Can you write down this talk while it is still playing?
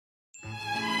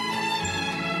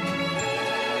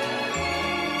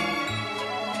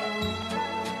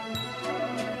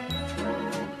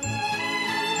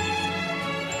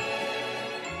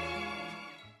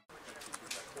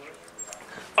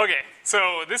Okay,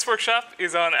 so this workshop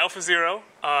is on AlphaZero,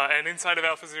 and inside of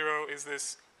AlphaZero is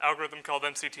this algorithm called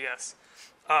MCTS.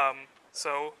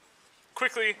 So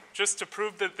quickly, just to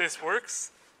prove that this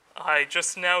works, I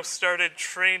just now started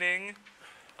training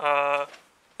the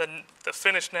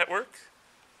finished network.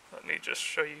 Let me just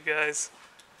show you guys.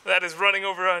 That is running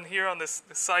over on here on this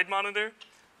side monitor.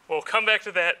 We'll come back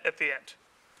to that at the end.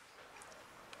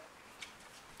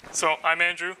 So I'm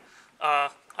Andrew.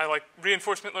 I like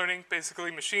reinforcement learning, basically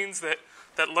machines that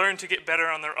learn to get better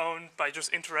on their own by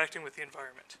just interacting with the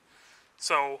environment.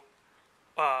 So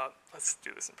let's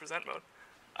do this in present mode.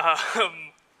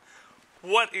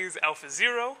 What is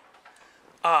AlphaZero?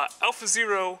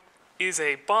 AlphaZero is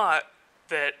a bot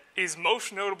that is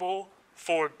most notable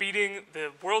for beating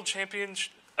the world champion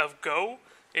of Go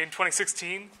in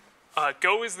 2016.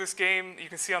 Go is this game you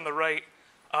can see on the right.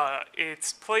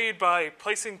 It's played by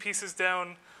placing pieces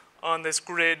down on this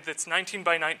grid that's 19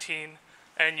 by 19,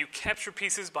 and you capture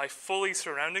pieces by fully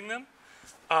surrounding them.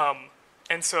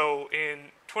 And so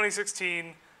in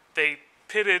 2016, they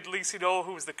pitted Lee Sedol,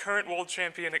 who was the current world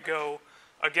champion at Go,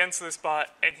 against this bot,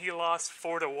 and he lost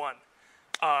 4-1,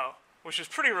 which is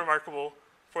pretty remarkable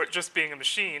for it just being a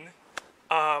machine.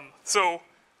 So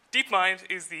DeepMind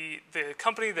is the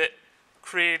company that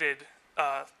created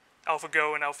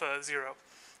AlphaGo and AlphaZero.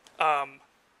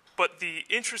 But the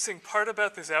interesting part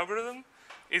about this algorithm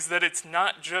is that it's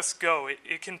not just Go.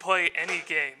 It can play any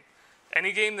game.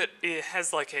 Any game that it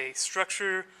has like a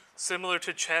structure similar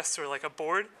to chess or like a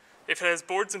board. If it has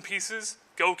boards and pieces,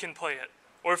 Go can play it.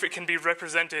 Or if it can be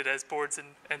represented as boards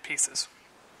and pieces.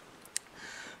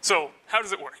 So how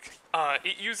does it work?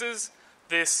 It uses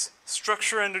this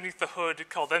structure underneath the hood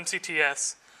called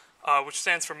MCTS, which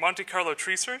stands for Monte Carlo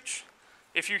Tree Search.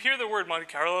 If you hear the word Monte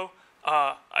Carlo,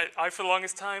 I for the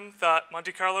longest time thought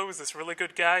Monte Carlo was this really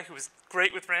good guy who was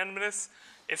great with randomness.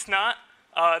 It's not.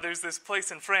 There's this place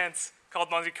in France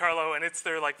called Monte Carlo, and it's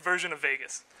their like version of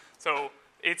Vegas. So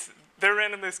their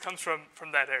randomness comes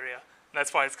from that area. And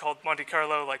that's why it's called Monte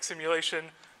Carlo like simulation,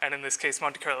 and in this case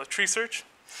Monte Carlo Tree Search.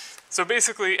 So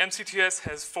basically MCTS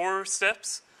has 4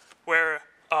 steps where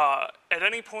at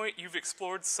any point you've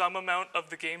explored some amount of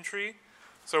the game tree.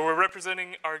 So we're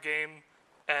representing our game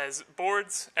as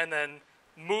boards, and then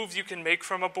moves you can make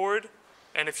from a board.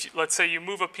 And if you, let's say you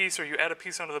move a piece or you add a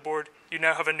piece onto the board, you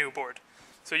now have a new board.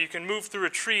 So you can move through a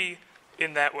tree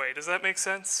in that way. Does that make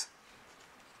sense?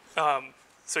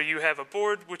 So you have a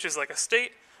board, which is like a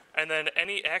state, and then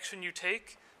any action you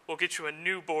take will get you a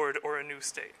new board or a new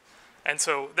state. And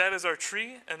so that is our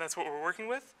tree, and that's what we're working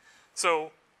with.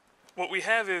 So what we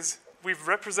have is we've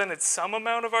represented some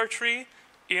amount of our tree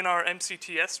in our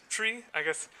MCTS tree. I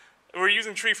guess we're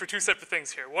using tree for 2 separate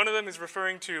things here. One of them is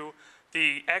referring to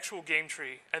the actual game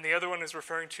tree, and the other one is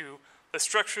referring to the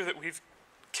structure that we've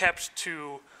kept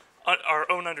to our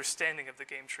own understanding of the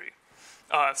game tree.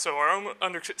 So our own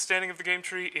understanding of the game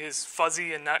tree is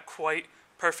fuzzy and not quite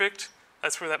perfect.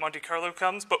 That's where that Monte Carlo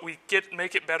comes, but we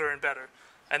make it better and better.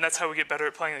 And that's how we get better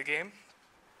at playing the game.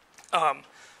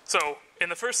 So in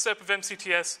the first step of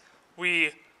MCTS,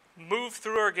 we move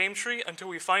through our game tree until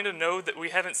we find a node that we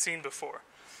haven't seen before.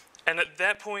 And at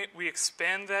that point, we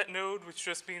expand that node, which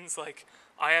just means like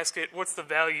I ask it, what's the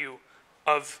value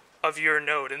of your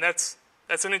node? And that's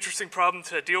an interesting problem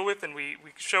to deal with, and we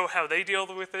show how they deal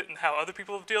with it and how other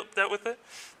people have dealt with it.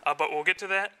 But we'll get to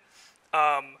that.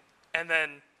 And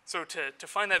then, so to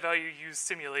find that value, use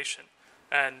simulation.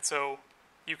 And so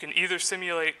you can either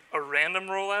simulate a random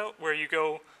rollout where you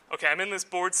go, okay, I'm in this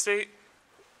board state.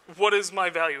 What is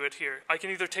my value at here? I can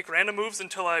either take random moves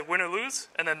until I win or lose,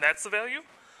 and then that's the value.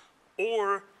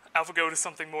 Or AlphaGo to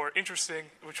something more interesting,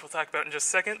 which we'll talk about in just a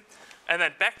second. And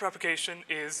then backpropagation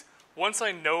is, once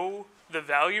I know the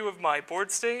value of my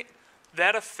board state,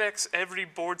 that affects every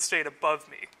board state above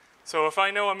me. So if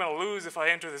I know I'm going to lose if I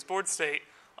enter this board state,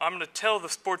 I'm going to tell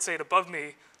the board state above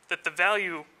me that the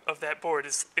value of that board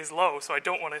is low, so I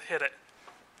don't want to hit it.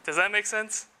 Does that make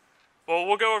sense? Well,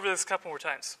 we'll go over this a couple more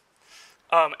times.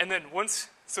 And then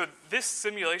so this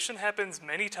simulation happens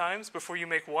many times before you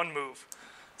make one move.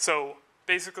 So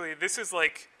basically, this is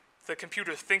like the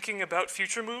computer thinking about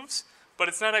future moves, but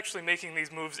it's not actually making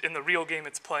these moves in the real game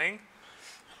it's playing.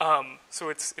 So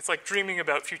it's like dreaming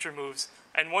about future moves.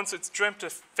 And once it's dreamt a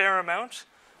fair amount,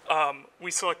 we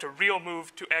select a real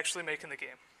move to actually make in the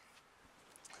game.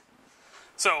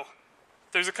 So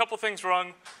there's a couple things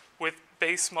wrong with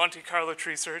base Monte Carlo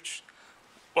tree search.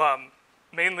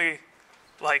 Mainly,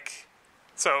 like,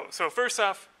 so first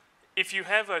off, if you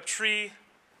have a tree,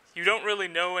 you don't really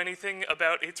know anything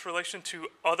about its relation to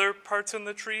other parts in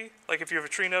the tree. Like if you have a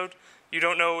tree node, you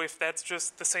don't know if that's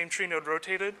just the same tree node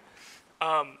rotated.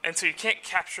 And so you can't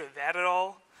capture that at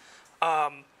all.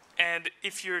 And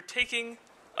if you're taking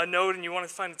a node and you want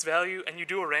to find its value and you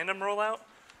do a random rollout,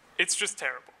 it's just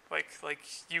terrible. Like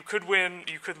you could win,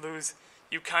 you could lose.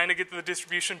 You kind of get the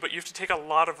distribution, but you have to take a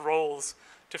lot of rolls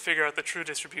to figure out the true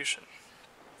distribution.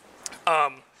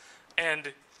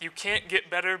 And you can't get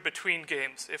better between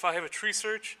games. If I have a tree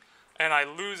search and I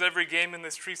lose every game in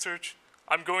this tree search,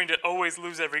 I'm going to always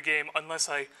lose every game unless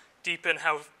I deepen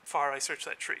how far I search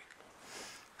that tree.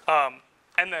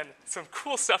 And then some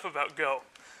cool stuff about Go.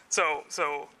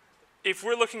 So if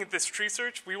we're looking at this tree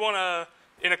search, we want to,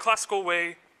 in a classical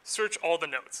way, search all the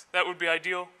nodes. That would be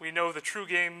ideal. We know the true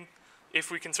game. If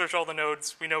we can search all the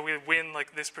nodes, we know we win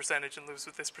like this percentage and lose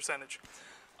with this percentage.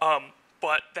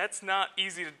 But that's not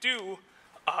easy to do.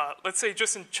 Let's say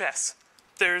just in chess.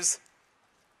 There's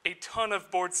a ton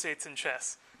of board states in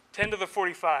chess, 10 to the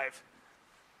 45.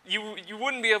 You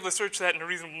wouldn't be able to search that in a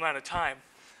reasonable amount of time.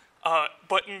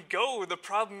 But in Go, the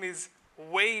problem is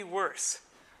way worse.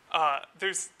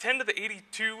 There's 10 to the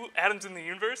 82 atoms in the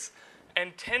universe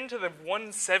and 10 to the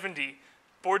 170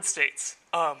 board states,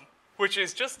 which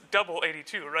is just double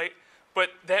 82, right? But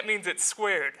that means it's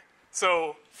squared.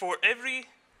 So for every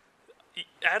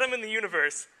atom in the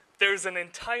universe, there's an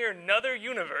entire another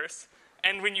universe,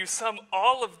 and when you sum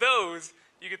all of those,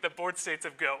 you get the board states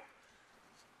of Go.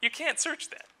 You can't search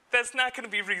that. That's not going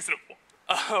to be reasonable.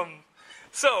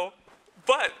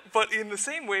 But in the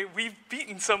same way, we've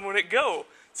beaten someone at Go,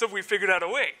 so we figured out a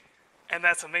way, and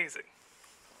that's amazing.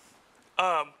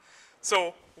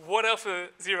 So what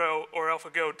AlphaZero or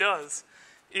AlphaGo does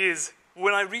is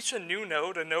when I reach a new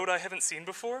node, a node I haven't seen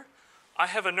before, I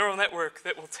have a neural network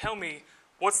that will tell me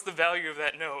what's the value of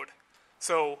that node.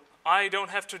 So I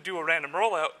don't have to do a random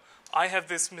rollout. I have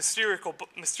this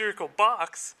mystical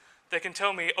box that can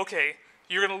tell me, okay,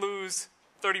 you're going to lose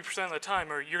 30% of the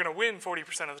time, or you're going to win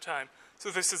 40% of the time.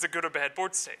 So this is a good or bad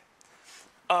board state.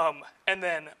 And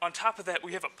then on top of that,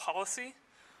 we have a policy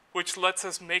which lets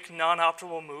us make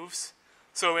non-optimal moves.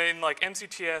 So in like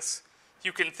MCTS,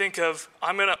 you can think of,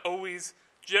 I'm going to always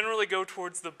generally go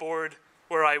towards the board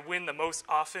where I win the most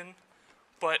often,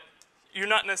 but you're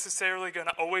not necessarily going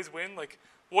to always win. Like,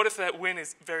 what if that win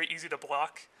is very easy to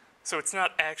block, so it's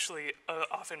not actually an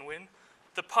often win?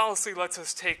 The policy lets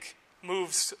us take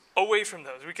moves away from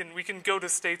those. We can go to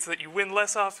states that you win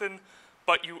less often,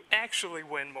 but you actually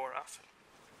win more often.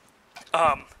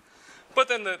 But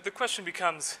then the question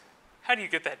becomes, how do you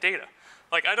get that data?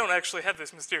 Like, I don't actually have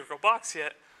this mystical box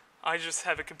yet. I just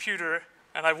have a computer,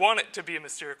 and I want it to be a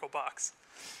mystical box.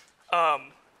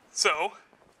 So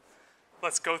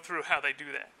let's go through how they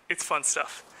do that. It's fun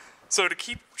stuff. So to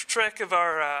keep track of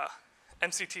our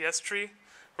MCTS tree,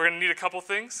 we're going to need a couple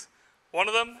things. One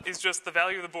of them is just the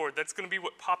value of the board. That's going to be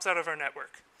what pops out of our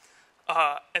network.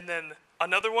 And then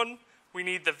another one, we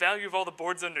need the value of all the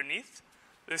boards underneath.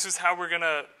 This is how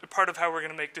part of how we're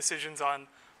going to make decisions on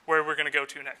where we're going to go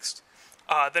to next.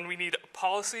 Then we need a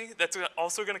policy that's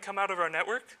also going to come out of our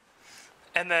network.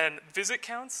 And then visit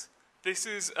counts. This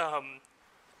is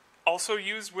also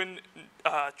used when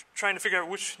trying to figure out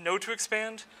which node to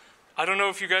expand. I don't know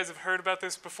if you guys have heard about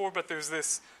this before, but there's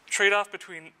this trade-off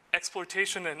between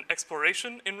exploitation and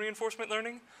exploration in reinforcement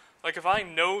learning. Like, if I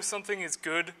know something is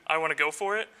good, I want to go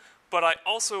for it, but I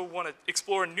also want to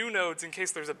explore new nodes in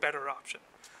case there's a better option.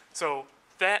 So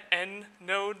that N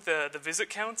node, the visit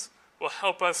counts, will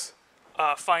help us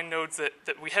find nodes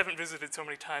that we haven't visited so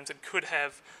many times and could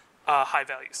have high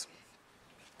values.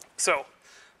 So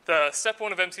the step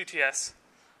one of MCTS,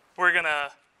 we're going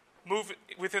to move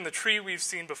within the tree we've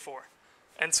seen before.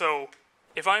 And so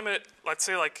if I'm at, let's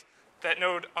say, like that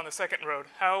node on the second node,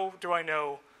 how do I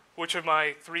know which of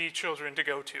my 3 children to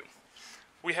go to?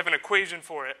 We have an equation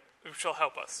for it, which will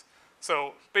help us.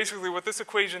 So basically what this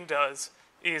equation does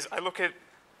is I look at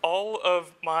all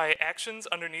of my actions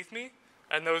underneath me,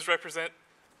 and those represent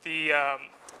the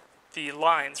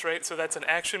lines, right? So that's an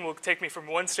action will take me from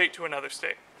one state to another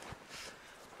state.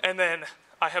 And then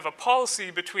I have a policy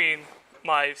between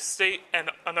my state and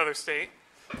another state.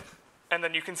 And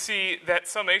then you can see that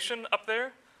summation up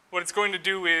there. What it's going to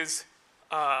do is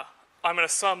I'm going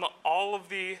to sum all of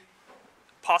the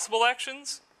possible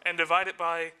actions and divide it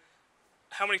by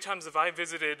how many times have I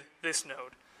visited this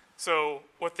node. So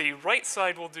what the right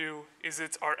side will do is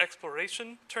it's our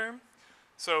exploration term.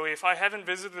 So if I haven't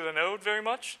visited a node very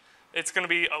much, it's going to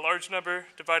be a large number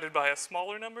divided by a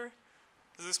smaller number.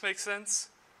 Does this make sense?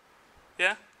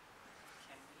 Yeah? Can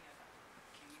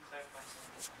you clarify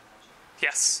something?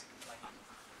 Yes. Like,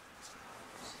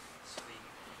 so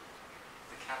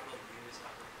the capital U is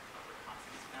upper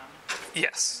confidence bound?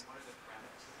 Yes. And what are the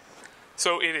parameters of that?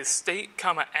 So it is state,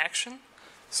 comma, action.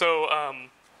 So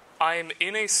I'm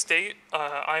in a state,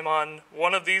 I'm on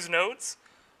one of these nodes,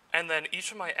 and then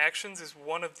each of my actions is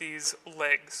one of these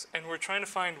legs, and we're trying to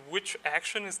find which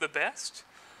action is the best.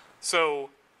 So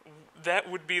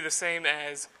that would be the same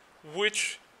as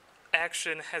which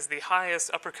action has the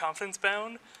highest upper confidence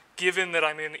bound, given that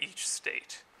I'm in each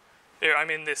state. There, I'm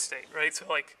in this state, right? So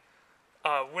like,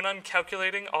 when I'm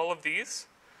calculating all of these,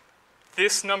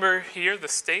 this number here, the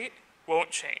state, won't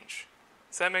change.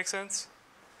 Does that make sense?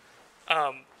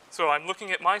 So I'm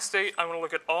looking at my state, I want to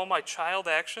look at all my child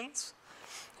actions,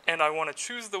 and I want to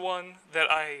choose the one that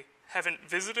I haven't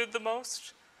visited the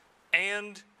most,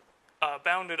 and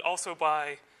bounded also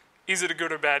by, is it a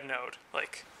good or bad node?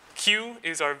 Like, Q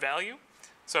is our value.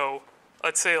 So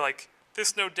let's say like,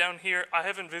 this node down here, I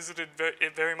haven't visited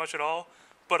it very much at all,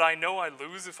 but I know I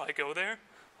lose if I go there.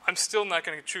 I'm still not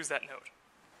going to choose that node.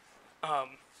 So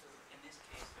in this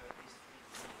case, there are at least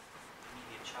three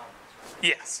immediate child nodes, right?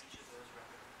 Yes. Each of those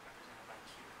represented by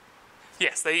Q.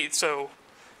 Yes, so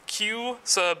Q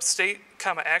sub state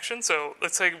comma action. So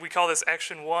let's say we call this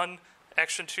action 1,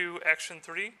 action 2, action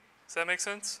 3. Does that make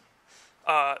sense?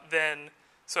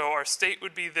 So our state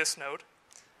would be this node.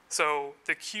 So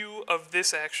the Q of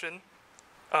this action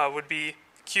would be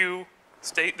Q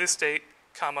state,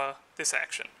 comma, this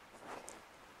action.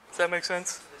 Does that make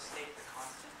sense? So the state, the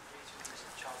constant, for each of these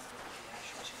child nodes, the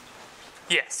action changes.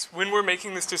 Yes, when we're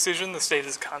making this decision, the state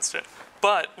is constant.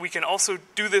 But we can also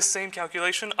do this same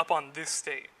calculation up on this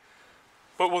state.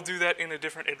 But we'll do that in a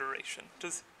different iteration.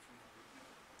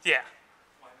 Yeah.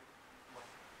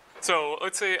 So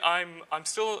let's say I'm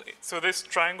still, so this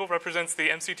triangle represents the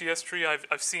MCTS tree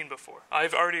I've seen before.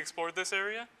 I've already explored this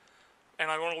area,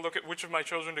 and I want to look at which of my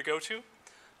children to go to.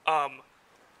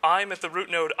 I'm at the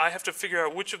root node. I have to figure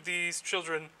out which of these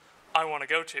children I want to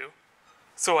go to.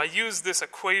 So I use this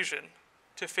equation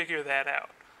to figure that out.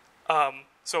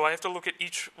 So I have to look at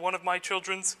each one of my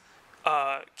children's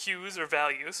Qs or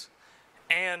values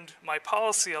and my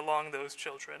policy along those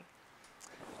children.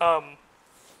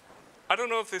 I don't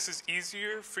know if this is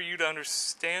easier for you to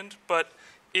understand, but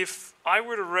if I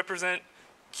were to represent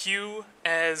Q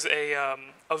as a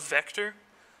vector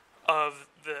of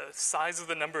the size of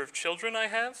the number of children I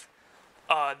have,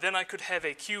 then I could have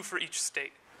a Q for each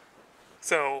state.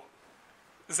 So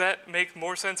does that make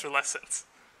more sense or less sense?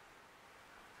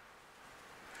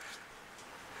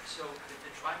 So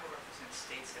the triangle represents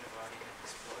states that have already been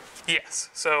explored? Yes.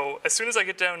 So as soon as I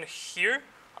get down here,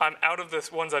 I'm out of the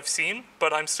ones I've seen,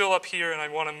 but I'm still up here and I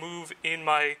want to move in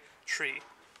my tree.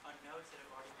 On nodes that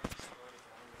have already been explored,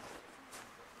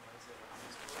 nodes that are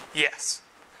unexplored? Yes.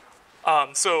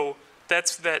 So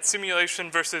that's that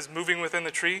simulation versus moving within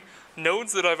the tree.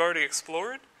 Nodes that I've already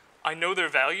explored, I know their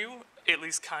value, at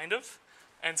least kind of,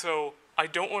 and so I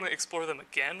don't want to explore them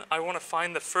again. I want to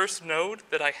find the first node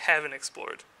that I haven't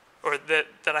explored, or that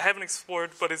I haven't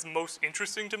explored but is most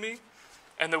interesting to me.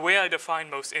 And the way I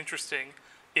define most interesting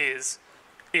is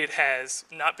it has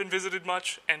not been visited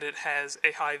much and it has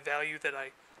a high value that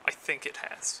I think it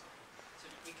has. So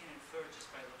we can infer just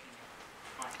by looking at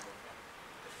the triangle that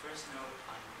the first node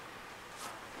on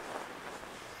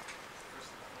the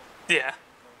first level, Yeah.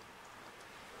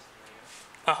 first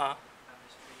layer Uh-huh. of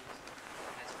this tree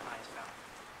has the highest value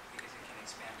because it can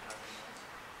expand to other nodes.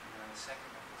 And then on the second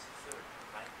level is the third,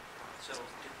 right? So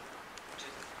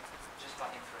just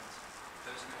by inference,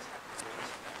 those nodes have the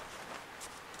greatest value.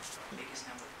 Biggest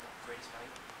number, greatest value?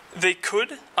 They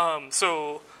could.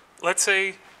 So let's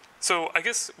say, so I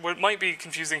guess what might be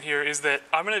confusing here is that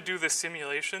I'm going to do this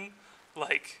simulation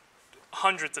like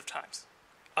hundreds of times.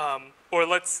 Or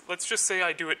let's just say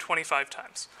I do it 25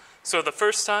 times. So the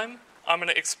first time, I'm going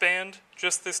to expand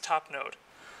just this top node.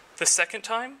 The second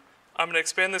time, I'm going to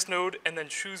expand this node and then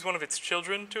choose one of its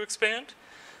children to expand.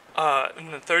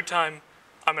 And the third time,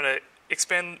 I'm going to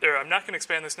expand, or I'm not going to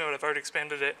expand this node, I've already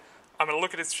expanded it. I'm going to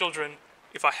look at its children.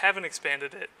 If I haven't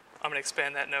expanded it, I'm going to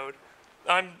expand that node.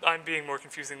 I'm being more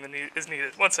confusing than is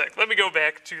needed. One sec. Let me go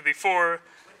back to the four.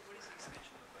 What does the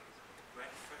expansion look like? Is it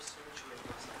right first search or it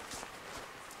goes like,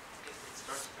 if it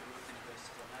starts at the root and it goes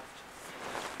to the left, it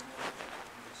goes to the middle,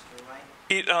 and goes to the right?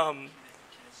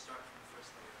 Can it start from the first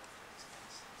layer after it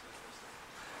expands to the first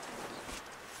layer?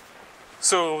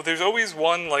 So there's always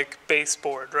one like base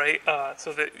board, right?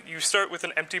 So that you start with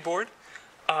an empty board,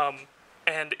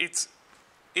 and it's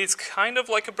kind of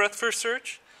like a breadth first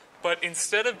search, but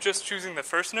instead of just choosing the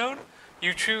first node,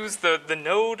 you choose the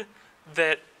node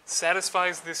that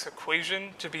satisfies this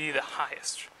equation to be the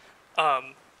highest.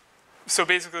 So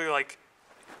basically, like,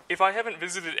 if I haven't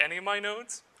visited any of my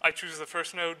nodes, I choose the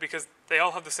first node because they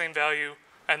all have the same value,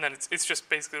 and then it's just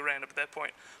basically random at that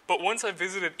point. But once I've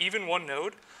visited even one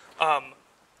node,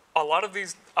 a lot of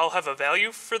these, I'll have a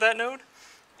value for that node,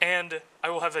 and I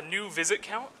will have a new visit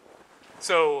count.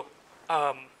 So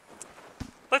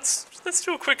let's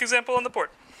do a quick example on the board.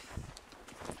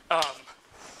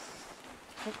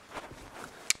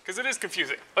 Because it is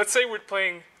confusing. Let's say we're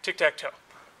playing tic-tac-toe.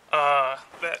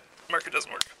 That marker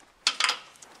doesn't work.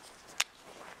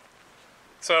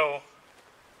 So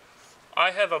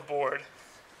I have a board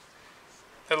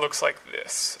that looks like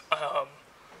this.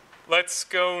 Let's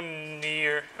go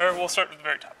near, or we'll start at the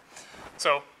very top.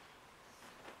 So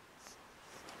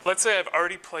let's say I've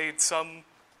already played some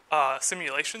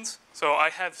simulations. So I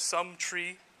have some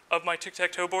tree of my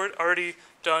tic-tac-toe board already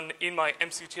done in my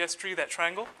MCTS tree, that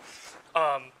triangle.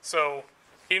 So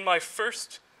in my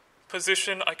first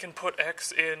position, I can put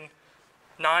X in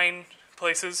 9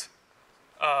 places.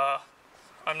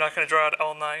 I'm not going to draw out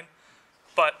all 9.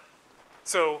 But,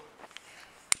 so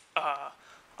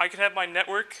I can have my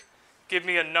network give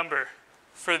me a number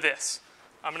for this.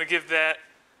 I'm going to give that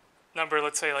number,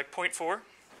 let's say, like 0.4.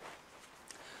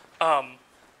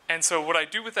 And so what I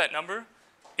do with that number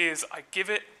is I give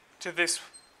it to this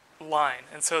line.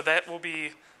 And so that will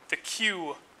be the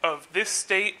queue of this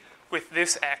state with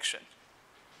this action.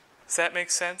 Does that make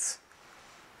sense?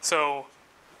 So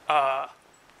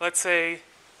let's say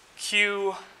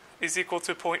Q is equal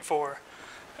to 0.4.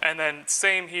 And then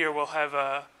same here, we'll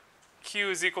have Q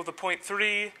is equal to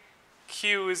 0.3.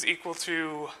 Q is equal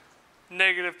to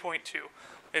negative 0.2.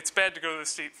 It's bad to go to the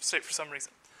state for some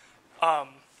reason.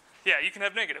 Yeah, you can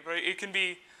have negative, right? It can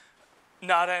be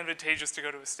not advantageous to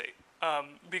go to a state.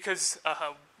 Because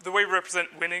the way we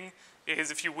represent winning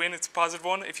is if you win, it's a positive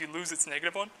 1. If you lose, it's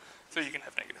negative 1. So you can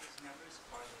have negative. These numbers,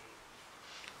 are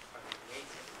they weighted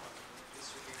on the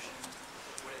distribution?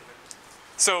 What are they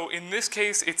representing? So in this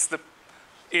case,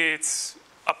 it's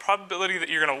a probability that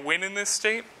you're going to win in this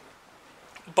state,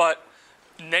 but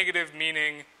negative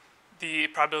meaning the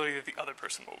probability that the other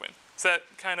person will win. Does that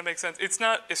kind of make sense? It's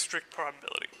not a strict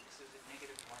probability. So is it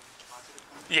negative 1, positive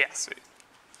 1? Yes.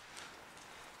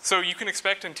 So you can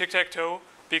expect in tic-tac-toe,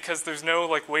 because there's no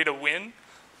like way to win,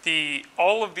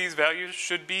 all of these values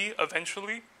should be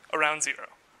eventually around 0.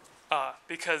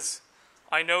 Because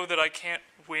I know that I can't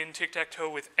win tic-tac-toe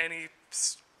with any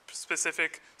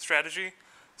specific strategy.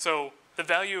 So the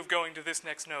value of going to this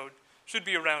next node should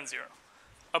be around 0.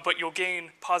 But you'll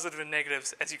gain positive and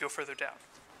negatives as you go further down.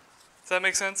 Does that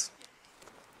make sense?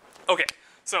 Okay,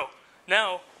 so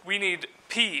now we need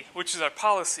P, which is our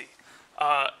policy.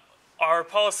 Our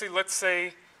policy, let's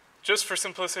say, just for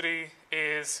simplicity,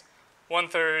 is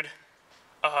 1/3,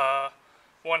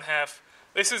 1/2.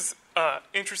 This is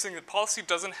interesting. The policy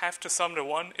doesn't have to sum to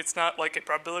 1. It's not like a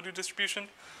probability distribution.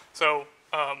 So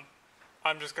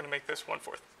I'm just going to make this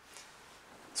 1/4.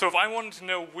 So if I wanted to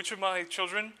know which of my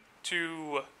children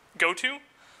to go to,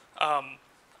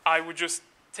 I would just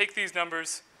take these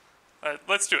numbers.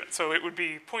 Let's do it. So it would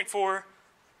be 0.4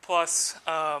 plus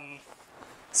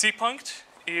cpunct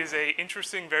is a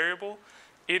interesting variable.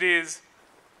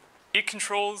 It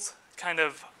controls kind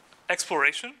of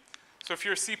exploration. So if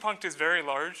your cpunct is very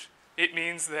large, it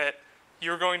means that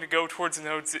you're going to go towards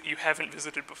nodes that you haven't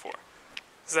visited before.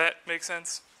 Does that make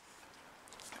sense?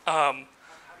 How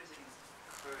does it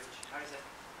encourage, how does that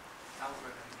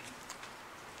algorithm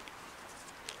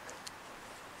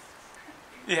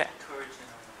Yeah. encourage the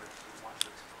node to want to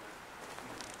explore?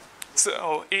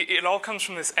 So it all comes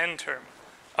from this n term,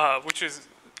 which is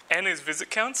n is visit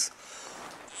counts.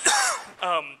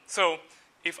 So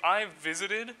if I've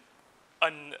visited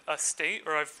a state,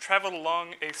 or I've traveled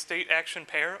along a state action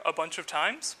pair a bunch of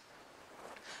times,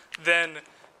 then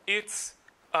it's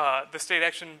the state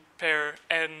action pair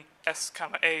n s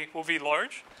comma a will be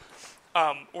large.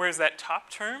 Whereas that top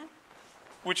term,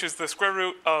 which is the square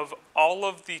root of all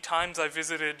of the times I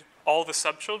visited all the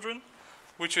subchildren,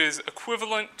 which is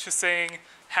equivalent to saying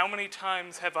how many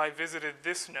times have I visited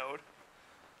this node.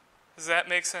 Does that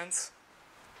make sense?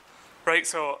 Right.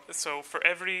 So for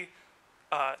every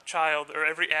child or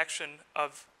every action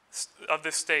of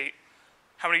this state,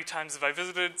 how many times have I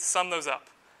visited? Sum those up.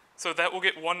 So that will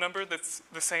get one number that's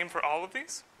the same for all of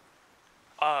these.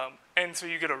 And so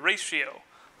you get a ratio.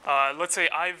 Let's say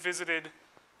I visited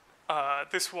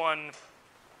this one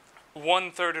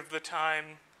 1/3 of the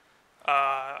time.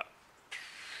 I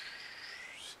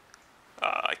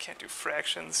can't do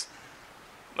fractions.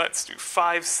 Let's do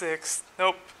 5/6.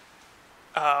 Nope.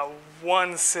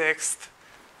 1/6.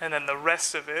 And then the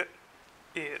rest of it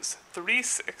is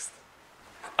 3/6.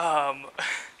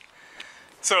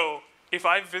 So if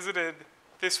I visited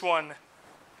this one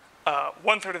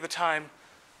 1/3 of the time,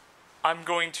 I'm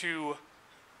going to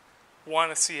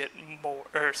want to see it more.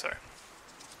 Or sorry,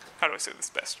 how do I say this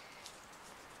best?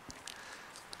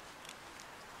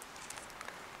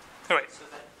 Oh, wait. So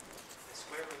that the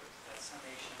square root, that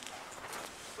summation,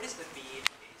 what is the B and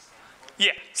A stand for?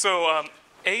 Yeah, so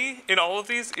A in all of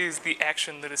these is the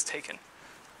action that is taken.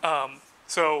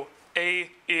 So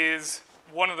A is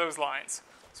one of those lines.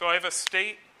 So I have a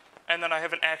state, and then I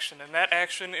have an action. And that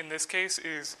action, in this case,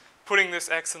 is putting this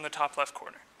X in the top left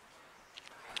corner.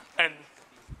 And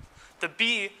the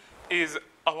B is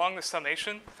along the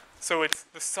summation, so it's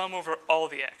the sum over all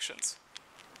the actions.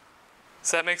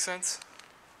 Does that make sense?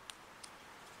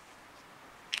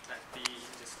 That B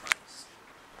in this line is,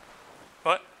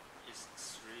 What? is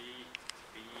 3B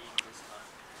in this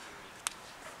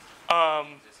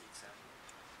line. This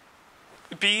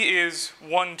example. B is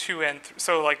 1, 2, and 3.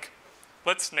 So, like,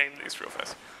 let's name these real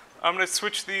fast. I'm going to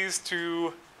switch these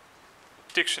to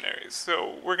dictionaries.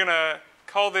 So we're going to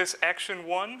call this action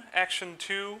 1, action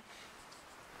 2,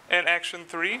 and action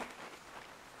 3.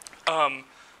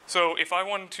 So if I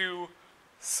wanted to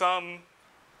sum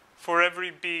for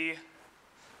every B,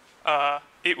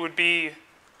 it would be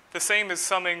the same as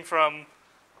summing from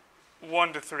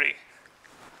 1 to 3.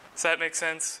 Does that make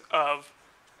sense? Of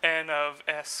n of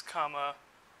s comma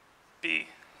b.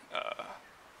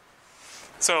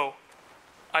 So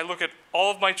I look at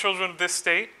all of my children of this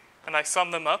state, and I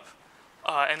sum them up,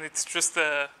 and it's just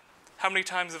how many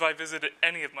times have I visited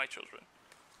any of my children.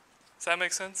 Does that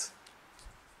make sense?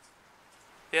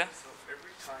 Yeah? So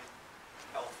every time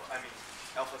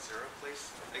AlphaZero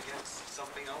plays against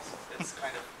something else, it's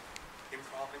kind of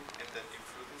improving and then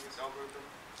improving his algorithm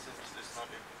since it's not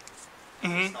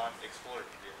it's not explored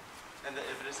yet. And then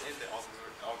if it is in the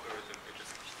algorithm, it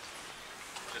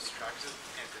just tracks it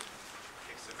and then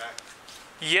takes it back.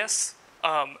 Yes,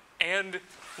 and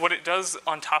what it does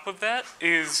on top of that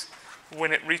is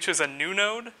when it reaches a new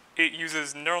node, it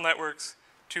uses neural networks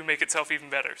to make itself even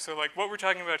better. So like what we're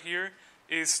talking about here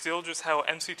is still just how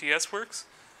MCTS works.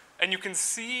 And you can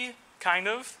see, kind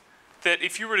of, that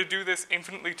if you were to do this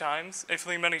infinitely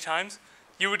many times,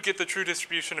 you would get the true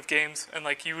distribution of games, and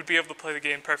like you would be able to play the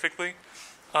game perfectly.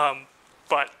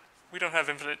 But we don't have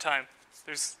infinite time.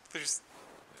 There's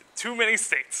too many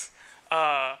states.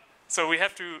 So we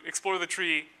have to explore the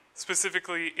tree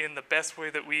specifically in the best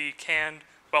way that we can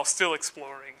while still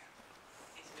exploring.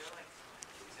 Is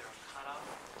there a cutoff?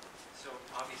 So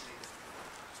obviously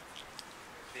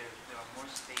there are more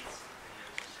states than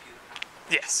there is skew cutoff.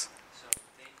 Yes. So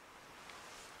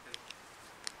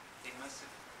they must have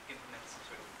implemented some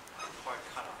sort of hard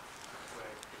cutoff where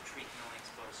the tree can only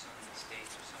explore so many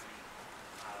states or so many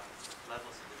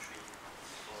levels of the tree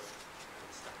before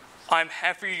it's done. I'm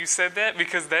happy you said that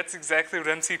because that's exactly what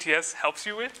MCTS helps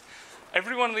you with.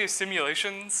 Every one of these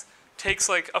simulations takes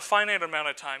like a finite amount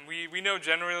of time. We know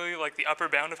generally like the upper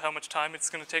bound of how much time it's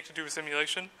going to take to do a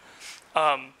simulation.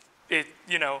 You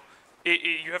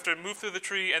have to move through the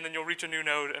tree and then you'll reach a new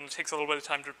node and it takes a little bit of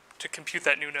time to compute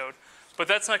that new node. But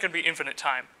that's not going to be infinite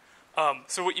time.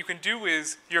 So what you can do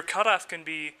is your cutoff can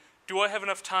be, do I have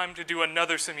enough time to do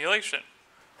another simulation?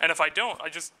 And if I don't, I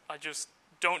just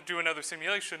don't do another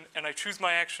simulation and I choose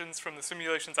my actions from the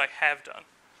simulations I have done.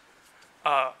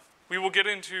 We will get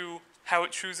into how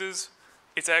it chooses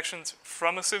its actions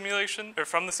from a simulation or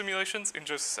from the simulations in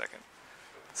just a second.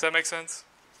 Does that make sense?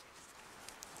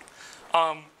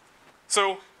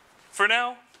 So for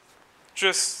now,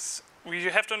 we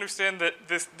have to understand that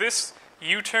this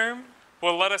U term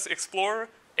will let us explore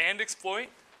and exploit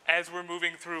as we're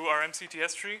moving through our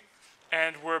MCTS tree,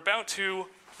 and we're about to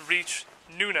reach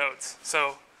new nodes.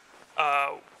 So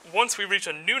once we reach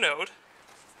a new node,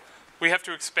 we have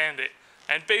to expand it.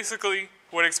 And basically,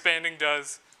 what expanding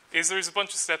does is there's a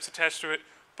bunch of steps attached to it,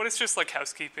 but it's just like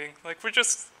housekeeping. Like we're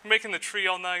just making the tree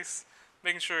all nice,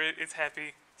 making sure it's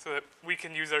happy so that we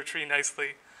can use our tree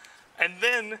nicely. And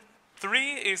then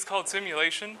 3 is called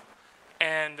simulation.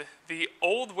 And the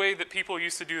old way that people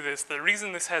used to do this, the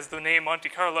reason this has the name Monte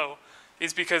Carlo,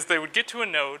 is because they would get to a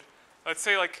node, let's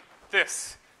say like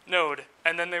this node,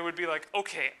 and then they would be like,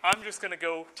 okay, I'm just going to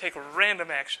go take random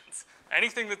actions.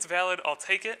 Anything that's valid, I'll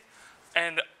take it,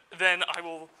 and then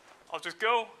I'll just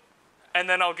go, and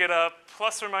then I'll get a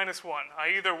plus or minus 1. I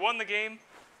either won the game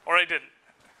or I didn't.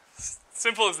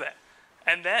 Simple as that.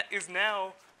 And that is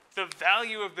now the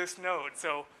value of this node.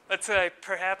 So let's say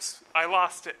perhaps I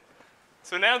lost it.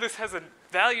 So now this has a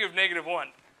value of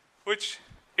 -1, which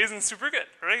isn't super good,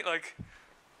 right? Like,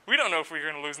 we don't know if we're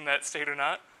going to lose in that state or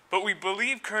not, but we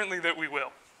believe currently that we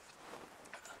will.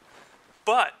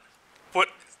 But what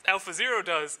AlphaZero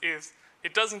does is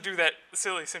it doesn't do that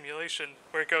silly simulation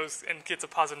where it goes and gets a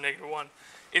positive -1.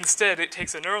 Instead, it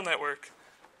takes a neural network,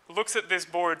 looks at this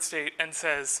board state, and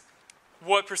says,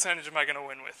 what percentage am I going to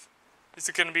win with? Is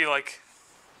it going to be like,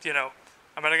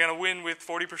 Am I going to win with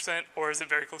 40% or is it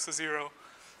very close to 0?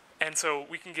 And so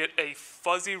we can get a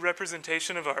fuzzy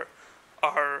representation of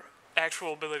our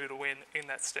actual ability to win in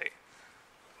that state.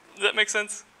 Does that make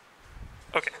sense?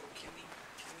 Okay. So can we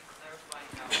clarify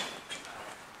how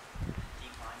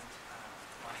DeepMind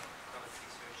monocolor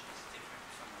research is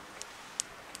different from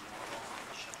a normal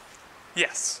on-the-shelf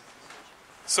Yes.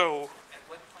 research? So At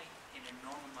what point in a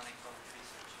normal monocolor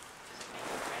research does it make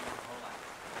a random rollout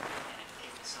and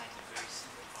it assigns a very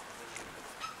simple probability?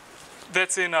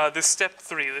 that's in this step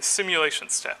 3, this simulation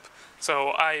step.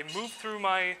 So I move through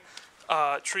my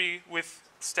tree with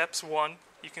steps 1.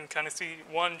 You can kind of see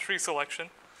one tree selection.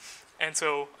 And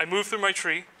so I move through my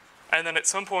tree, and then at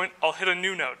some point I'll hit a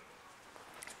new node.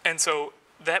 And so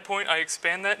that point I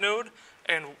expand that node,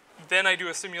 and then I do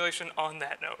a simulation on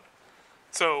that node.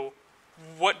 So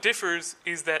what differs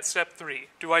is that step 3.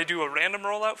 Do I do a random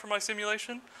rollout for my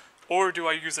simulation, or do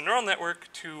I use a neural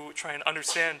network to try and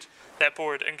understand that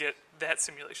board and get that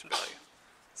simulation value?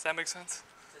 Does that make sense?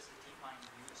 Does the DeepMind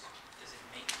does it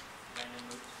make random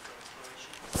moves for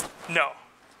exploration? No.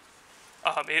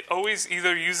 It always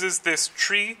either uses this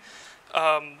tree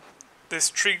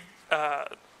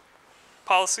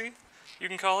policy, you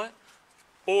can call it,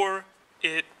 or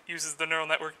it uses the neural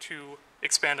network to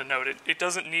expand a node. It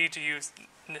doesn't need to use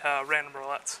random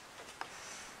rollouts.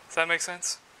 Does that make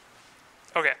sense?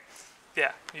 Okay.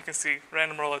 Yeah, you can see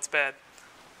random rollout's bad.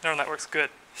 Neural network's good.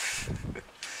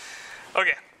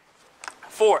 Okay.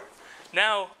 4.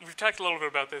 Now, we've talked a little bit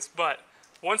about this, but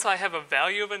once I have a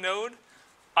value of a node,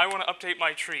 I want to update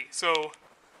my tree. So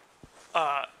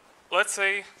let's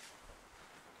say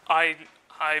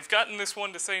I've gotten this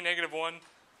one to say -1.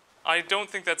 I don't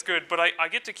think that's good, but I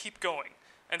get to keep going.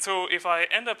 And so if I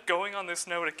end up going on this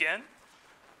node again,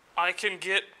 I can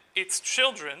get its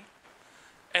children,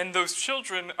 and those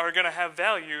children are going to have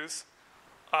values,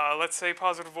 let's say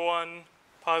 +1,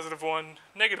 +1,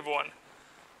 -1.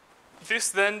 This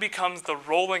then becomes the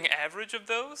rolling average of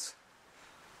those.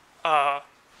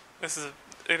 This is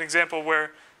an example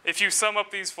where if you sum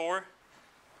up these 4,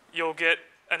 you'll get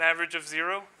an average of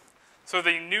 0. So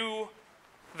the new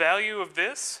value of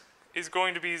this is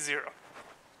going to be 0.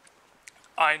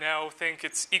 I now think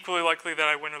it's equally likely that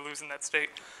I win or lose in that state.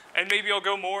 And maybe I'll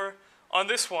go more on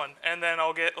this one, and then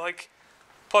I'll get like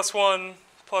 +1,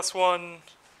 +1,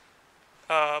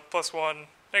 +1,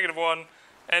 -1,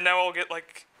 and now I'll get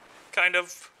like kind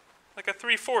of like a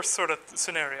 3/4 sort of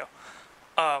scenario.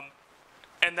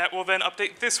 And that will then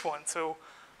update this one, so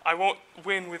I won't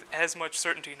win with as much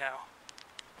certainty now.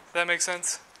 Does that make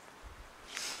sense?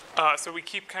 So we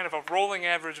keep kind of a rolling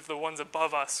average of the ones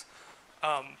above us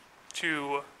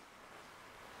to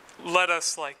let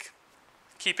us like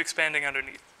keep expanding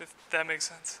underneath. If that makes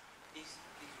sense. These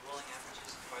rolling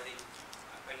averages,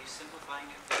 are you simplifying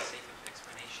it for the sake of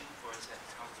explanation, or is that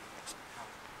how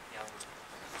the algorithm?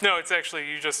 No, it's actually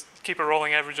you just keep a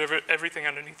rolling average of everything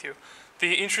underneath you.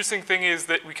 The interesting thing is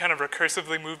that we kind of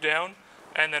recursively move down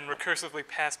and then recursively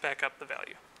pass back up the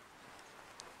value.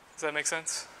 Does that make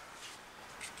sense?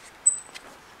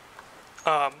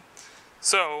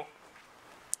 So,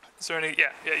 is there any?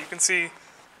 Yeah, you can see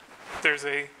there's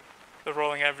the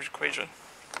rolling average equation.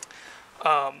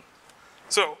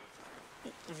 So,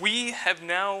 we have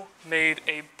now made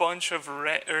a bunch of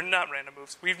not random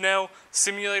moves. We've now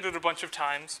simulated a bunch of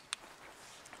times,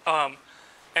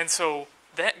 and so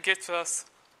that gets us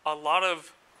a lot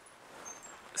of.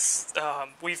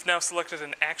 We've now selected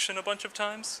an action a bunch of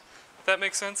times. If that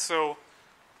makes sense. So,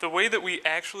 the way that we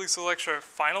actually select our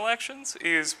final actions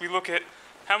is we look at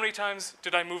how many times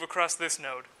did I move across this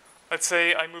node. Let's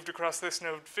say I moved across this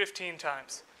node 15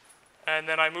 times, and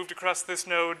then I moved across this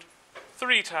node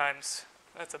 3 times.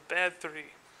 That's a bad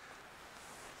 3.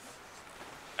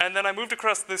 And then I moved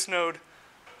across this node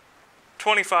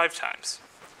 25 times.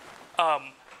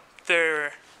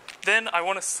 Then I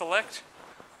want to select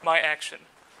my action.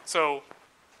 So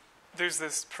there's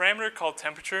this parameter called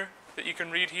temperature that you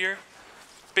can read here.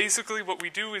 Basically what we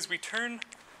do is we turn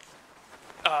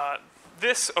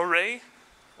this array,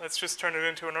 let's just turn it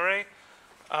into an array,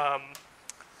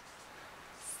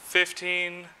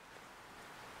 15,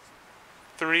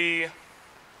 3,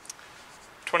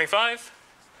 25.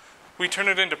 We turn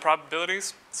it into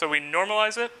probabilities, so we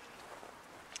normalize it.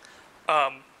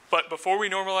 But before we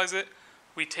normalize it,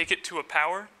 we take it to a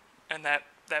power, and that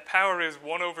power is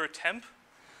 1 over temp.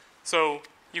 So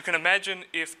you can imagine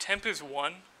if temp is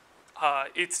 1,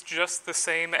 it's just the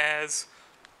same as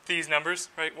these numbers,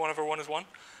 right? 1 over 1 is 1.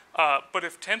 But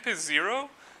if temp is 0,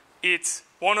 it's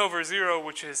 1 over 0,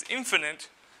 which is infinite.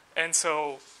 And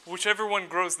so whichever one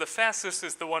grows the fastest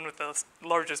is the one with the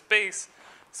largest base.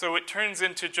 So it turns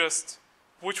into just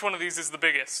which one of these is the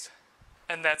biggest,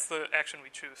 and that's the action we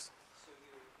choose. So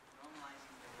you're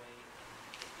normalizing the rate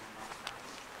and taking max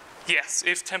value? Yes,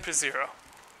 if temp is 0.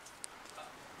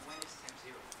 When is temp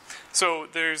 0? So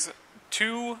there's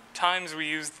 2 times we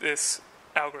use this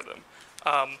algorithm.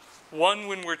 One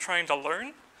when we're trying to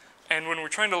learn, and when we're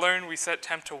trying to learn, we set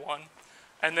temp to 1.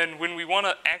 And then when we want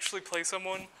to actually play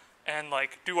someone and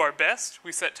like do our best,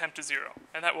 we set temp to 0.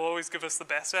 And that will always give us the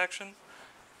best action.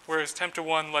 Whereas temp to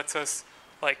 1 lets us,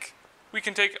 like, we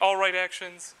can take all right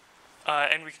actions,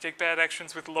 and we can take bad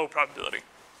actions with low probability.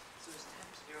 So is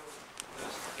temp 0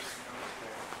 those case numbers where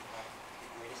you have the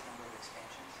greatest number of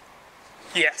expansions?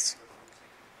 Yes.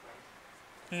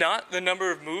 Right? Not the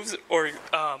number of moves, or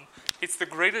it's the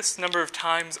greatest number of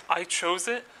times I chose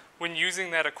it when using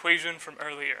that equation from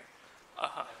earlier.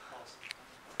 Policy.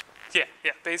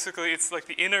 Yeah. Basically, it's like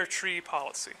the inner tree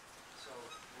policy. So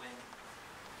when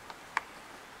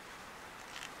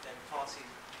that policy,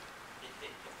 it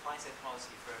applies that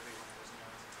policy for every one of those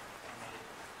nodes and made it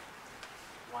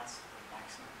once the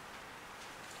maximum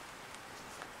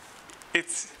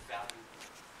It's value.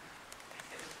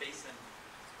 It's based on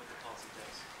what the policy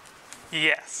does.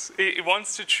 yes. It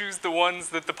wants to choose the ones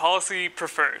that the policy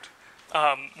preferred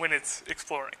when it's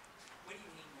exploring. What do you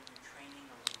mean when you're training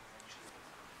or when you're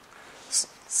actually?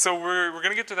 So we're going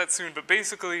to get to that soon, but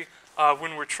basically,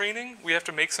 when we're training, we have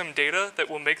to make some data that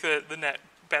will make the net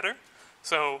better.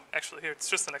 So actually, here, it's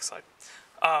just the next slide.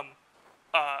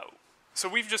 So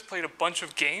we've just played a bunch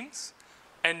of games,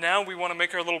 and now we want to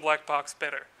make our little black box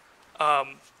better.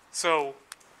 So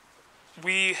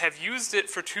we have used it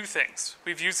for 2 things.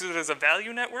 We've used it as a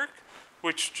value network,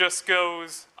 which just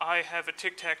goes, I have a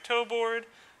tic-tac-toe board,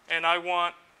 and I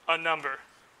want a number.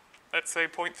 Let's say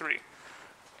 0.3.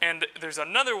 And there's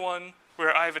another one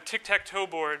where I have a tic-tac-toe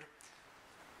board,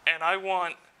 and I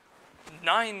want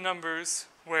 9 numbers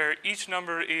where each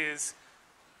number is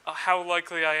how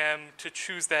likely I am to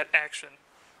choose that action.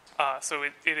 So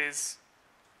it is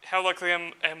how likely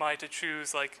am I to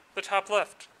choose like the top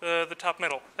left, the top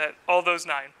middle, all those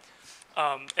 9.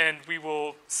 And we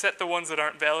will set the ones that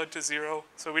aren't valid to 0,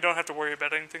 so we don't have to worry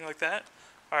about anything like that.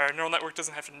 Our neural network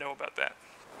doesn't have to know about that.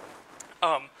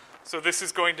 So this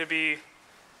is going to be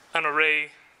an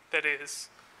array that is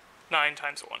 9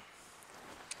 times 1.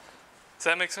 Does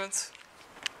that make sense?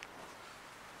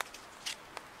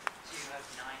 So you have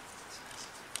 9.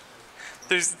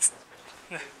 There's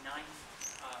You have 9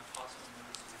 possible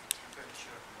nodes with a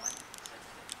temperature of 1. Is that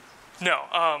the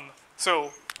no.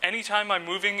 So anytime I'm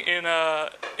moving in a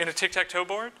tic-tac-toe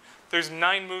board, there's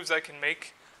 9 moves I can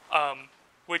make.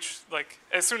 Which like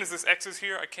as soon as this X is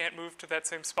here, I can't move to that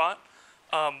same spot.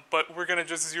 But we're going to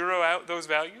just zero out those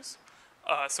values.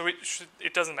 So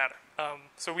it doesn't matter.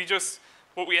 So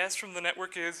what we asked from the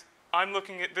network is, I'm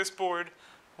looking at this board,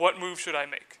 what move should I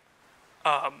make?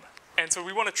 And so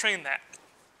we want to train that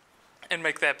and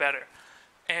make that better.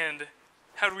 And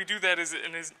how do we do that is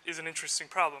an interesting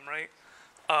problem, right?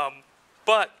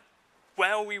 But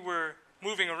while we were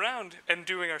moving around and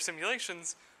doing our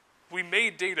simulations, we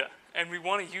made data, and we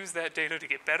want to use that data to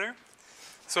get better.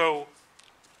 So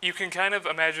you can kind of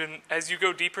imagine, as you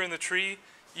go deeper in the tree,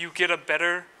 you get a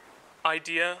better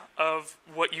idea of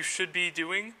what you should be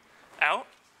doing out.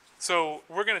 So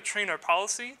we're going to train our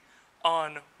policy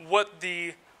on what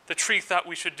the tree thought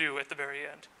we should do at the very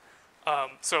end.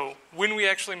 So when we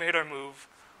actually made our move,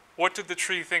 what did the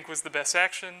tree think was the best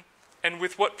action? And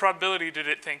with what probability did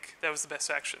it think that was the best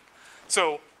action?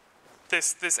 So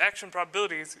this action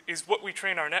probability is what we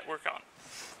train our network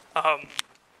on,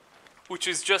 which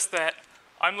is just that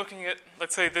I'm looking at,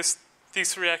 let's say,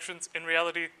 these 3 actions. In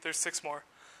reality, there's 6 more.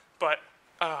 But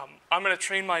I'm going to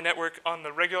train my network on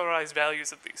the regularized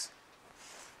values of these.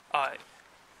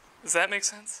 Does that make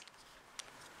sense?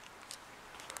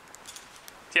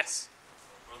 Yes?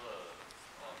 For the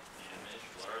image,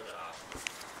 what are the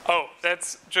outputs? Oh,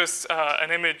 that's just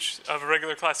an image of a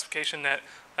regular classification net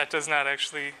that does not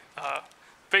actually...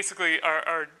 basically,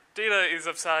 our data is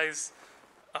of size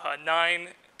 9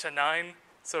 to 9.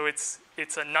 So it's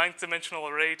a 9th dimensional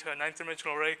array to a 9th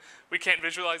dimensional array. We can't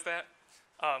visualize that.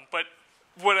 But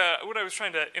what I was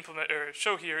trying to implement or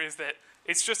show here is that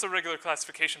it's just a regular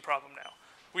classification problem now.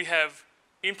 We have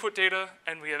input data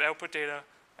and we have output data,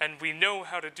 and we know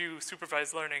how to do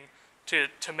supervised learning to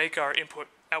make our input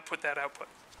output that output.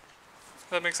 Does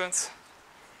that make sense?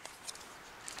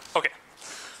 Okay.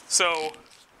 So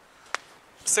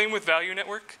same with value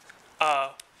network.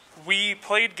 We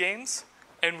played games,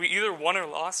 and we either won or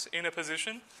lost in a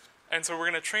position. And so we're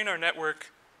going to train our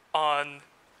network on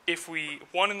if we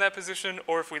won in that position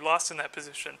or if we lost in that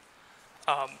position.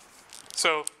 Let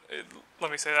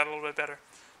me say that a little bit better.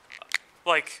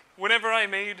 like whenever I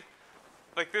made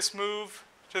like this move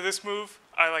to this move,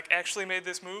 I like actually made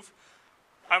this move.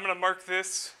 I'm gonna mark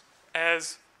this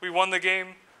as we won the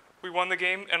game,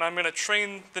 and I'm gonna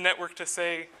train the network to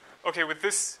say, okay, with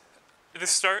this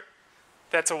start,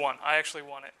 that's a 1. I actually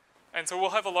won it. And so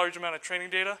we'll have a large amount of training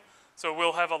data. So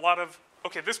we'll have a lot of,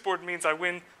 okay, this board means I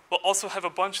win. We'll also have a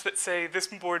bunch that say this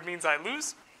board means I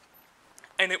lose,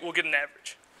 and it will get an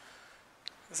average.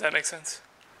 Does that make sense?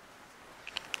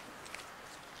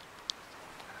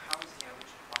 How is the average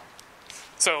applied?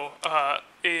 So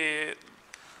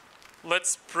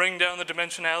let's bring down the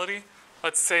dimensionality.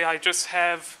 Let's say I just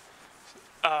have,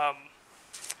 I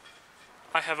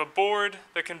have a board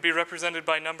that can be represented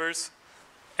by numbers,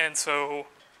 and so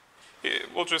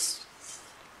we'll just,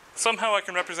 somehow I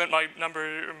can represent my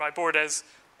number, or my board as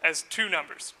 2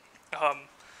 numbers.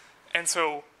 And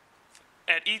so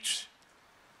at each,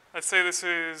 let's say this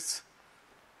is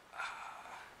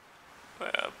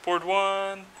board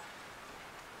 1.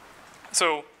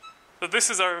 So this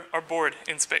is our board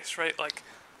in space, right? Like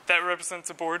that represents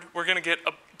a board. We're going to get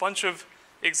a bunch of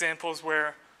examples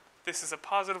where this is a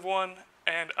positive 1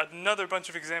 and another bunch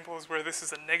of examples where this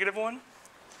is a negative 1.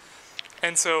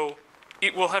 And so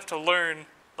it will have to learn,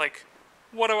 like,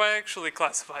 what do I actually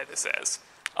classify this as?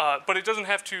 But it doesn't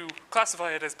have to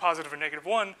classify it as positive or negative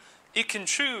 1. It can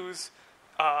choose,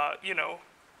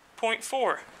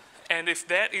 0.4. And if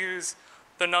that is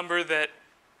the number that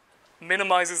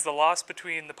minimizes the loss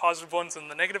between the positive ones and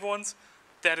the negative ones,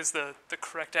 that is the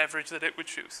correct average that it would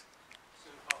choose. So,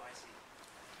 I see.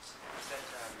 Is that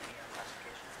linear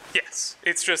classification? Yes,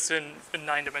 it's just in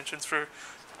 9 dimensions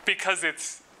because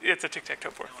it's a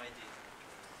tic-tac-toe board. No idea.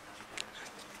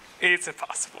 It's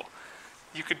impossible.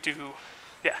 You could do,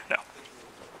 no.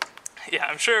 Yeah,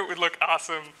 I'm sure it would look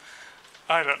awesome.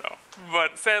 I don't know.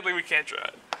 But sadly, we can't draw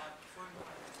it. Before we move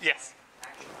on to Yes.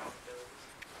 actual probabilities,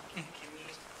 can we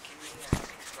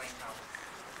explain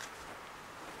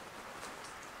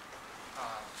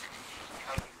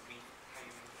how you read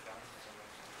the values?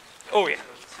 Oh, yeah. So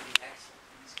the x in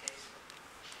this case,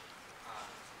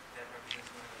 that represents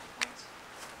one of the points.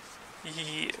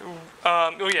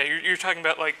 You're talking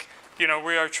about like,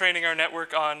 we are training our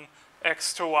network on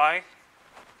x to y.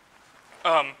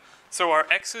 So our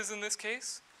x's in this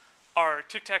case are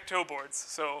tic-tac-toe boards,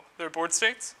 so they're board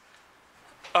states.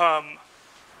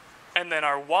 And then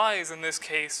our y's in this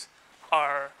case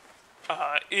are,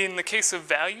 in the case of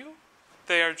value,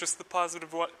 they are just the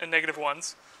positive and negative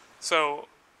ones. So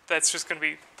that's just going to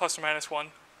be plus or minus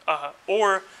 1.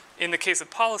 Or in the case of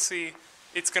policy,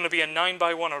 it's going to be a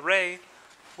 9x1 array,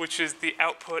 which is the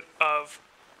output of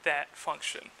that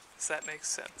function. Does that make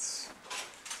sense? And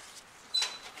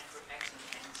for x and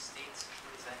n states,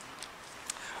 what does that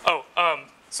mean?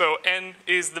 So n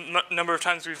is the number of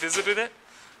times we visited it,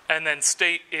 and then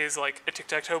state is like a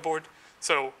tic-tac-toe board.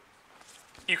 So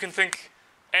you can think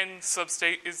n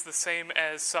substate is the same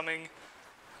as summing,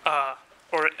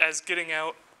 or as getting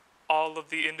out all of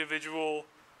the individual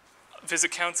visit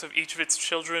counts of each of its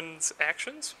children's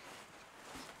actions.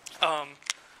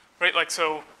 Right, like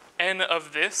so n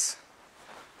of this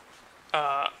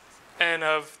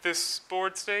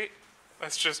board state,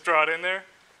 let's just draw it in there,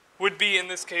 would be in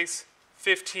this case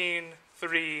 15,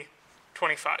 3,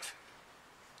 25.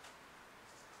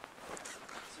 So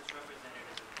it's represented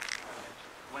as a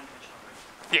one-dimensional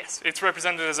vector. Yes, it's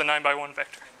represented as a 9x1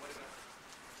 vector. And what about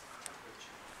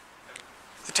temperature?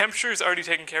 The temperature is already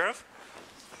taken care of. Is it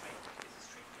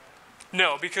string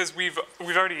No, because we've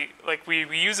already, like, we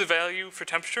use a value for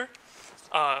temperature.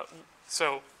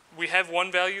 So we have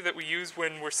one value that we use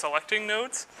when we're selecting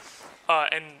nodes,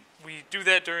 and we do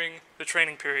that during the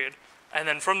training period. And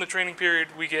then from the training period,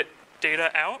 we get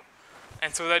data out,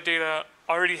 and so that data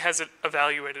already has it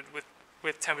evaluated with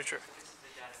temperature. This is the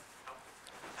data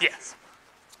output. Yes.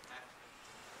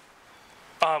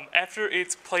 After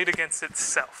it's played against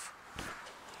itself.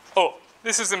 Oh,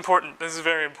 this is important. This is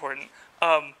very important.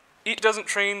 It doesn't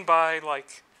train by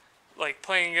like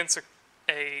playing against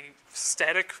a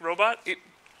static robot. It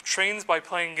trains by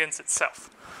playing against itself.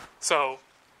 So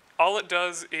all it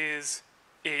does is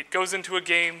it goes into a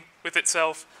game with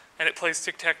itself and it plays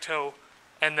tic-tac-toe,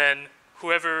 and then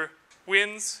whoever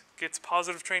wins gets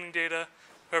positive training data,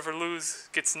 whoever loses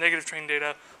gets negative training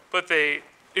data, but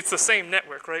it's the same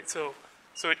network, right? So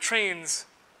it trains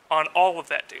on all of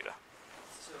that data.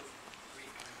 So,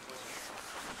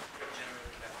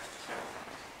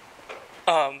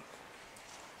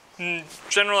 generally,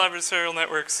 General adversarial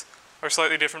networks are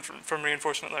slightly different from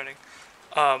reinforcement learning.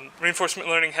 Reinforcement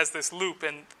learning has this loop,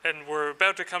 and we're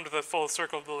about to come to the full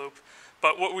circle of the loop.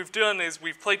 But what we've done is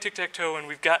we've played tic-tac-toe and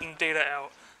we've gotten data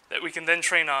out. that we can then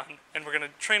train on, and we're going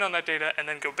to train on that data and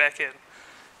then go back in,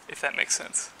 if that makes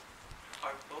sense.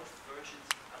 Are both versions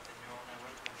of the neural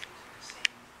network using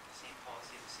the same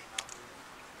policy, the same algorithm?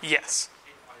 Yes.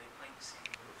 Are they playing the same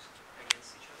moves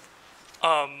against each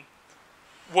other?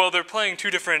 Well, they're playing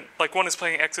two different, like one is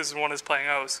playing X's and one is playing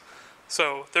O's.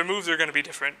 So their moves are going to be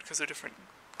different because they're different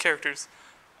characters.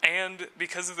 And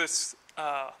because of this,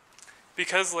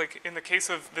 because like in the case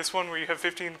of this one where you have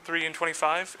 15, 3, and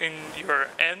 25 in your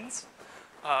ends,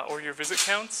 or your visit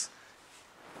counts,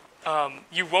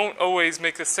 you won't always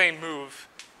make the same move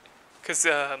because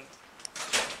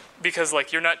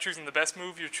like you're not choosing the best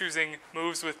move, you're choosing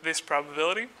moves with this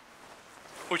probability,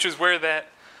 which is where that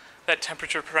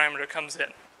temperature parameter comes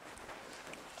in.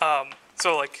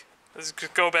 So like, let's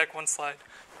just go back one slide.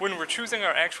 When we're choosing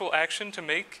our actual action to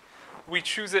make, we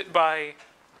choose it by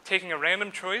taking a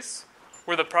random choice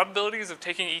where the probabilities of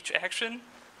taking each action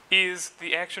is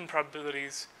the action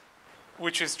probabilities,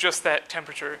 which is just that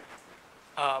temperature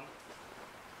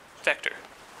vector.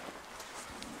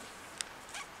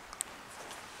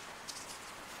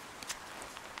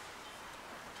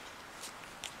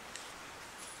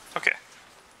 Okay.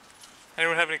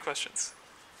 Anyone have any questions?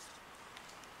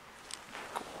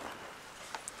 Cool.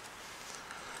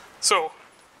 So, is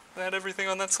that everything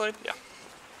on that slide? Yeah.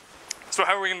 So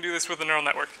how are we going to do this with a neural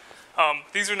network?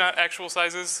 These are not actual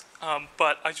sizes,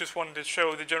 but I just wanted to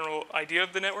show the general idea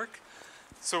of the network.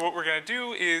 So what we're going to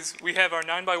do is we have our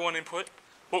 9x1 input.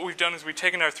 What we've done is we've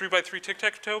taken our 3x3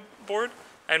 tic-tac-toe board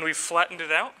and we've flattened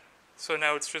it out. So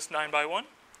now it's just 9x1.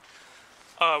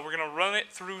 We're going to run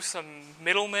it through some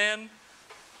middleman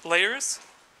layers.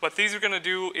 What these are going to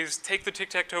do is take the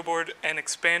tic-tac-toe board and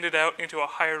expand it out into a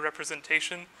higher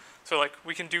representation. So like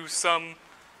we can do some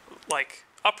like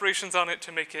operations on it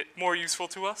to make it more useful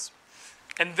to us.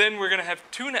 And then we're going to have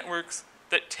two networks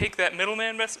that take that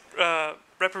middleman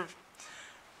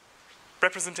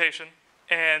representation,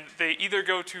 and they either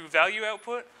go to value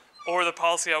output or the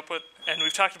policy output, and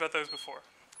we've talked about those before.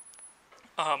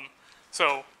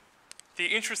 So the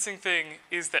interesting thing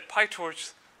is that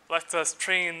PyTorch lets us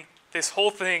train this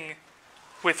whole thing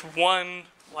with one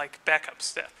like backup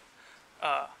step.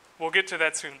 We'll get to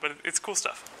that soon, but it's cool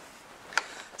stuff.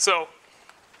 So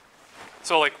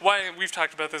like why, we've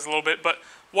talked about this a little bit, but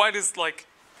why does like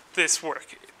this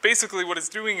work? Basically what it's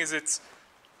doing is it's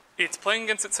playing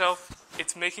against itself,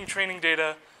 it's making training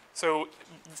data, so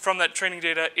from that training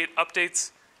data it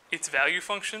updates its value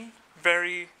function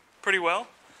pretty well.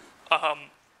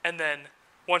 And then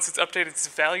once it's updated its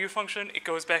value function, it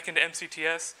goes back into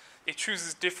MCTS, it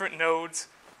chooses different nodes,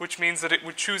 which means that it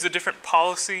would choose a different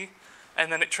policy,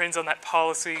 and then it trains on that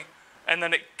policy, and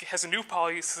then it has a new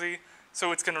policy,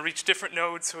 so it's going to reach different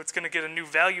nodes, so it's going to get a new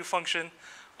value function.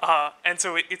 And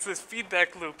so it's this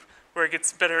feedback loop where it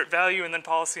gets better at value and then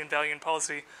policy and value and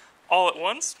policy all at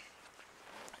once.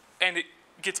 And it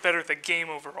gets better at the game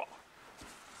overall.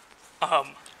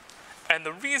 And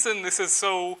the reason this is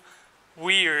so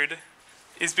weird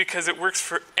is because it works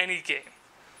for any game,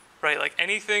 right? Like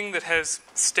anything that has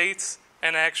states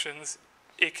and actions,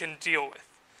 it can deal with.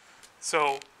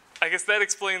 So I guess that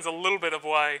explains a little bit of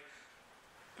why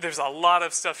there's a lot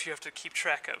of stuff you have to keep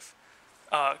track of.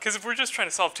 Because if we're just trying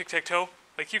to solve tic-tac-toe,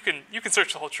 like you can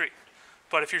search the whole tree.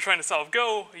 But if you're trying to solve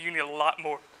Go, you need a lot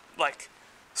more like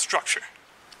structure.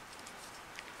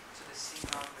 So the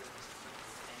same algorithm is applicable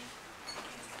to any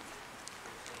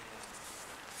game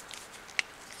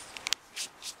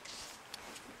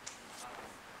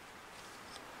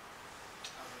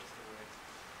what is the word?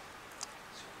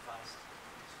 Supervised.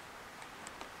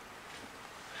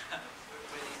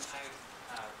 Where the entire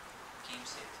game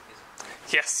state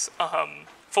is. Yes,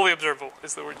 fully observable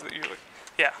is the word that you're looking.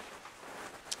 Yeah.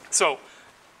 So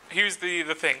here's the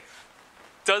thing.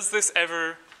 Does this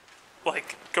ever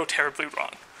like go terribly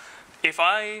wrong? If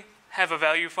I have a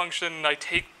value function and I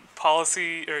take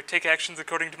policy or take actions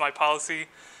according to my policy,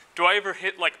 do I ever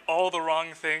hit like all the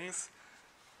wrong things?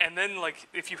 And then like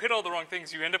if you hit all the wrong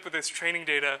things, you end up with this training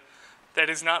data that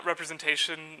is not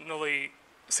representationally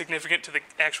significant to the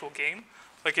actual game.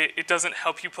 Like it doesn't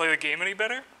help you play the game any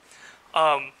better.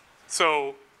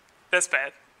 So that's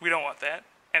bad. We don't want that.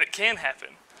 And it can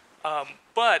happen.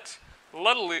 But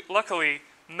luckily,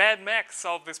 Mad Max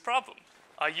solved this problem.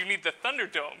 You need the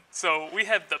Thunderdome. So we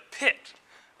have the pit,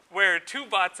 where 2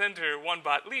 bots enter, 1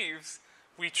 bot leaves.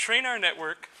 We train our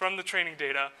network from the training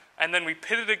data, and then we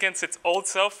pit it against its old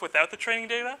self without the training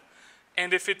data.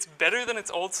 And if it's better than its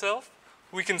old self,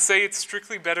 we can say it's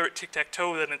strictly better at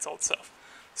tic-tac-toe than its old self.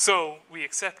 So we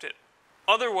accept it.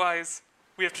 Otherwise,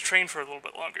 we have to train for a little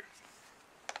bit longer.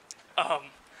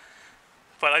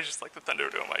 But I just like the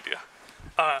Thunderdome idea.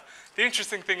 The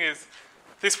interesting thing is,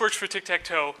 this works for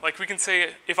tic-tac-toe. Like, we can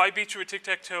say, if I beat you at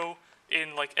tic-tac-toe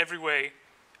in, like, every way,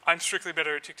 I'm strictly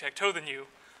better at tic-tac-toe than you.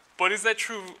 But is that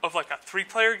true of, like, a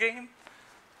 3-player game?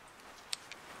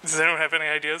 Does anyone have any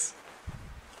ideas?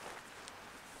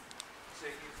 So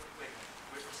if you, wait,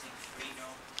 we're saying three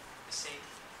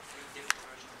different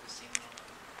versions of the same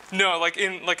number? No, like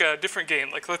in like a different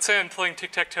game. Like, let's say I'm playing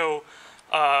tic-tac-toe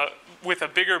with a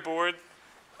bigger board,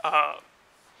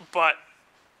 but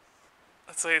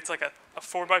let's say it's like a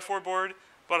 4x4 board,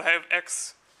 but I have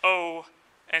X, O,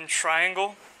 and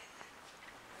triangle.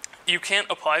 You can't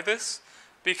apply this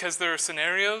because there are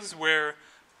scenarios where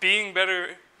being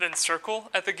better than circle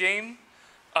at the game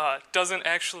doesn't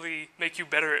actually make you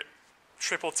better at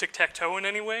triple tic-tac-toe in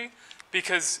any way,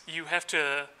 because you have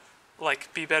to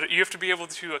like be better. You have to be able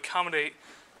to accommodate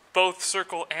both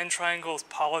circle and triangle's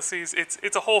policies.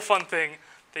 It's a whole fun thing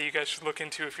that you guys should look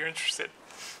into if you're interested.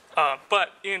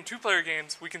 But in 2-player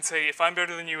games, we can say if I'm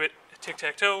better than you at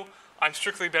tic-tac-toe, I'm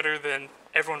strictly better than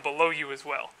everyone below you as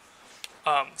well.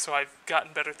 So I've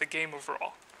gotten better at the game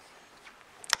overall.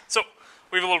 So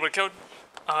we have a little bit of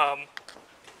code.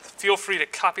 Feel free to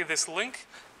copy this link.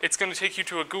 It's going to take you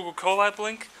to a Google Colab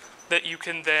link that you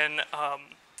can then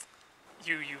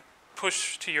you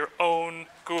push to your own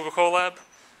Google Colab.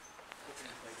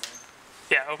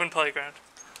 Yeah, open playground.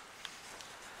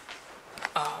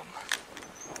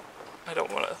 I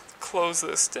don't want to close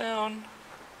this down.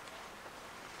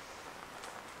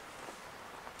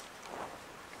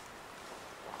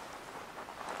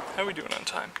 How are we doing on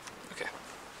time? Okay.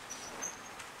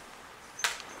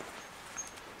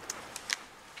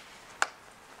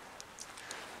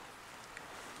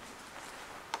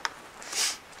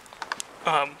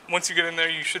 Once you get in there,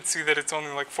 you should see that it's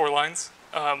only like 4 lines,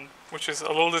 which is a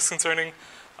little disconcerting.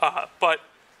 But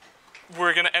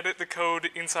we're going to edit the code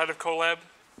inside of Colab.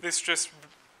 This just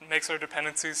makes our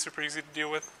dependencies super easy to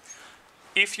deal with.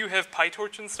 If you have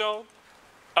PyTorch installed,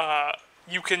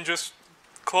 you can just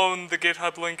clone the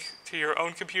GitHub link to your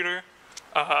own computer,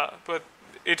 but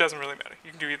it doesn't really matter.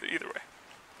 You can do either way.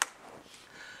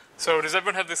 So does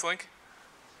everyone have this link?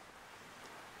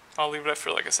 I'll leave it up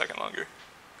for like a second longer.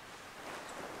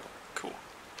 Cool.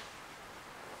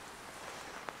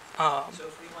 So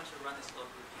if we want to run this local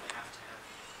group, you have to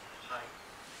have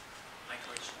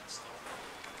PyTorch installed?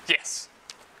 Yes.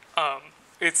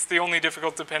 It's the only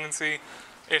difficult dependency.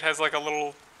 It has like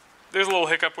there's a little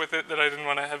hiccup with it that I didn't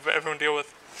want to have everyone deal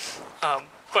with.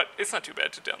 But it's not too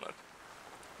bad to download.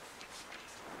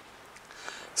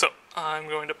 So I'm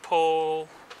going to pull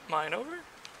mine over.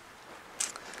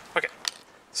 Okay.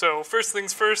 So first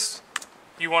things first,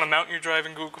 you want to mount your drive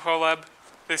in Google Colab.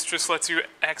 This just lets you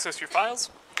access your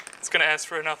files. It's going to ask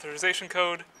for an authorization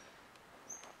code.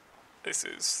 This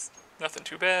is nothing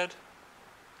too bad.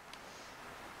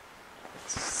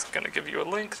 It's going to give you a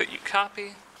link that you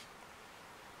copy.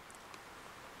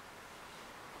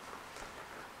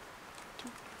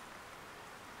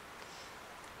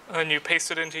 And you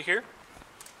paste it into here.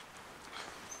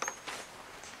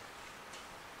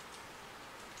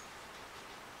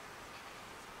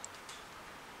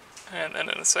 And then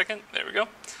in a second, there we go.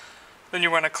 Then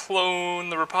you want to clone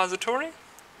the repository.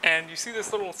 And you see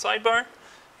this little sidebar?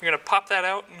 You're going to pop that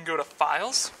out and go to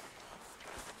Files.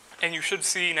 And you should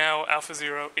see now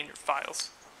AlphaZero in your files.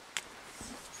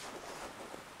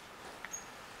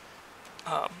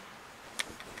 Oh,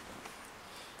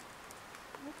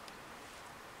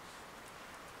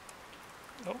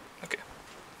 okay.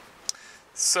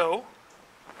 So,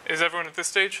 is everyone at this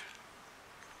stage?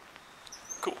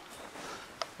 Cool.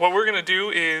 What we're going to do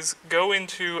is go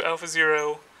into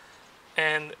AlphaZero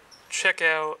and check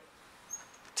out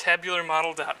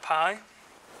tabularmodel.py.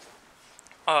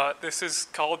 This is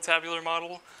called tabular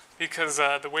model because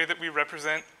the way that we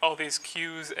represent all these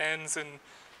Q's, N's, and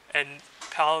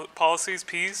policies,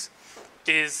 P's,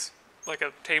 is like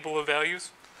a table of values.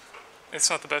 It's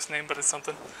not the best name, but it's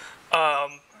something.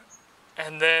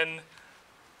 And then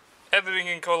editing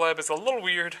in Colab is a little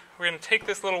weird. We're going to take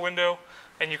this little window,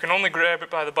 and you can only grab it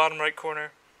by the bottom right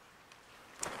corner.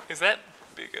 Is that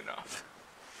big enough?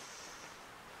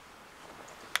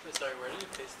 Sorry, where do you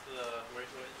paste where do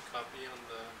you copy on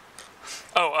the...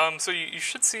 Oh, so you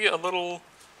should see a little,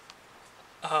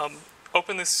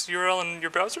 open this URL in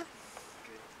your browser.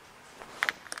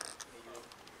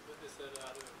 Is that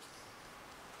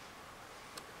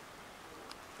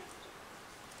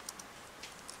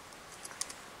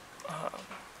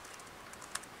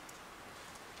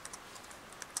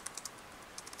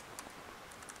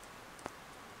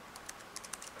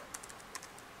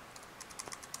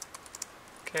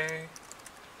Okay.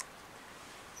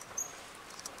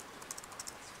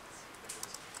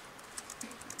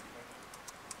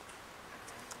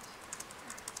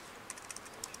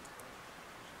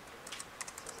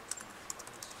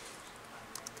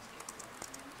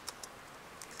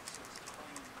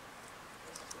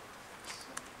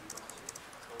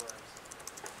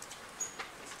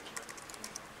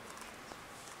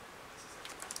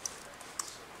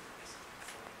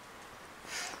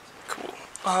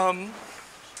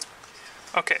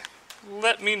 Okay,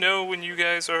 let me know when you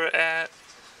guys are at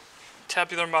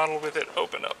tabular model with it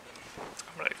open up.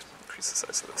 I'm going to increase the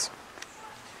size of this.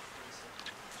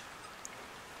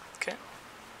 Okay.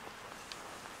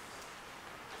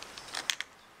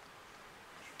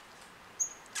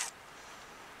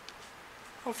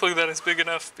 Hopefully that is big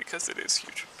enough because it is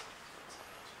huge.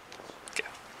 Okay.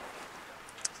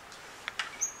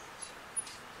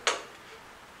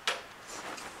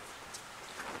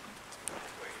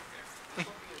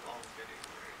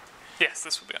 Yes,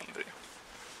 this will be on the video.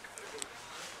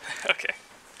 Okay.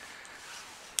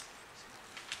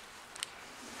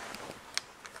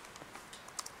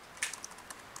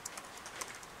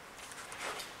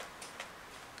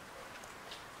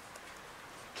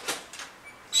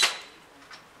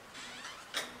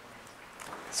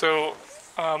 So,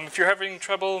 if you're having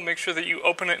trouble, make sure that you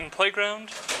open it in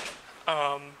Playground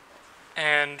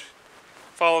and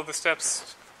follow the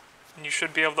steps, and you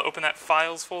should be able to open that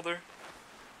Files folder.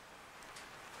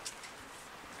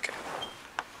 Okay.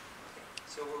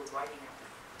 So we're writing out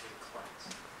the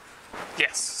class.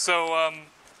 Yes. So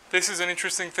this is an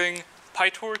interesting thing.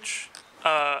 PyTorch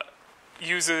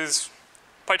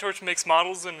PyTorch makes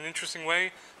models in an interesting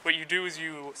way. What you do is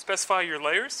you specify your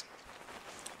layers.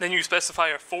 Then you specify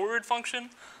a forward function.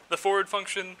 The forward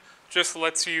function just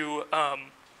lets you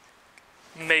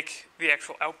make the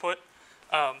actual output.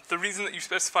 The reason that you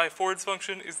specify a forwards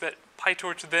function is that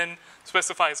PyTorch then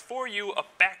specifies for you a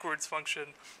backwards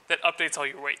function that updates all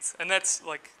your weights. And that's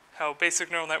like how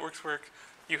basic neural networks work.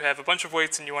 You have a bunch of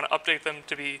weights and you want to update them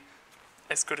to be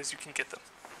as good as you can get them.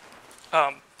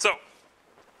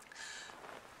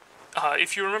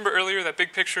 If you remember earlier, that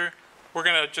big picture, we're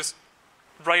going to just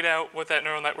write out what that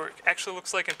neural network actually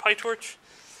looks like in PyTorch.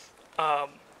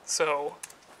 So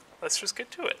let's just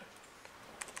get to it.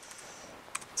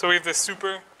 So we have this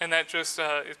super, and that just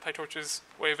is PyTorch's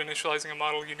way of initializing a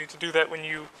model. You need to do that when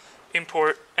you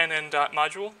import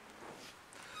nn.module.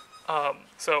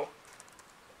 So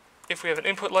if we have an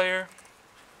input layer,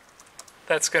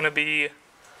 that's going to be,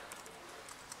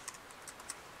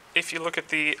 if you look at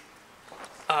the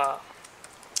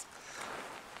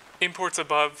imports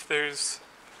above, there's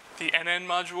the nn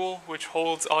module, which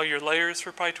holds all your layers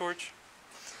for PyTorch.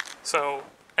 So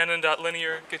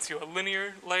nn.linear gets you a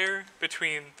linear layer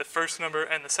between the first number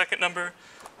and the second number.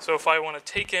 So if I want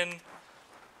to take in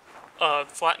a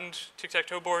flattened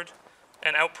tic-tac-toe board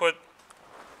and output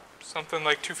something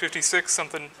like 256,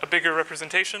 a bigger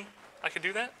representation, I could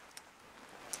do that.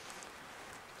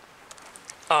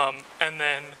 And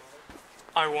then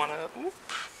I want to,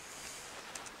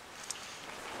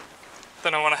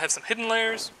 then I want to have some hidden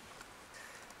layers.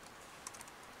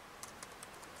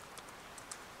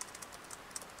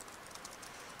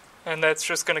 And that's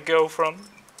just going to go from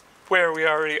where we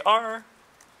already are,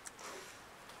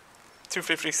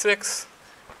 256,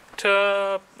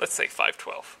 to, let's say,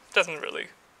 512. Doesn't really.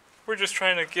 We're just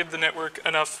trying to give the network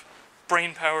enough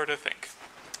brain power to think.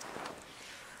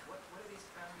 What are these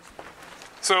boundaries?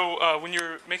 So when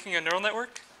you're making a neural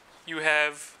network, you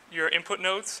have your input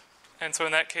nodes. And so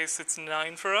in that case, it's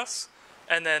 9 for us.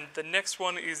 And then the next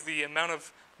one is the amount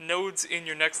of nodes in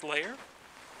your next layer.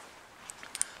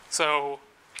 So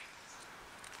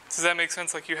does that make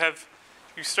sense? Like you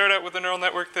start out with a neural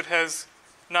network that has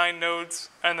 9 nodes,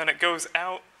 and then it goes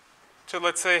out to,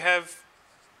 let's say, have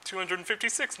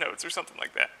 256 nodes or something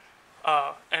like that.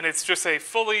 And it's just a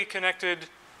fully connected,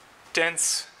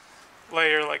 dense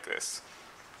layer like this.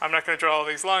 I'm not going to draw all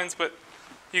these lines, but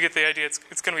you get the idea.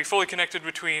 It's going to be fully connected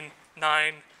between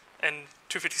 9 and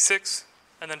 256,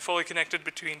 and then fully connected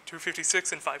between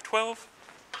 256 and 512.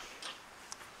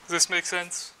 Does this make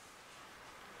sense?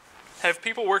 Have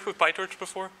people worked with PyTorch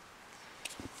before?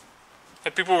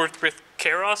 Have people worked with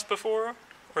Keras before?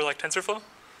 Or like TensorFlow?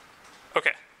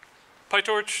 Okay.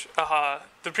 PyTorch,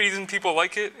 the reason people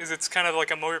like it is it's kind of like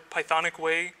a more Pythonic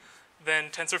way than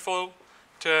TensorFlow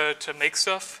to make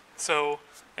stuff. So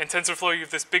in TensorFlow, you have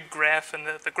this big graph, and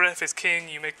the graph is king.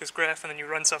 You make this graph, and then you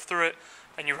run stuff through it,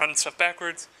 and you run stuff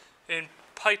backwards. In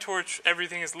PyTorch,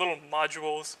 everything is little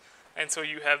modules, and so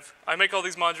I make all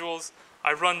these modules,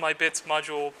 I run my bits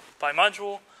module by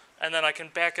module, and then I can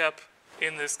back up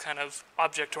in this kind of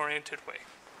object-oriented way.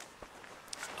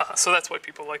 So that's why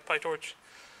people like PyTorch.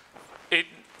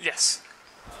 Yes?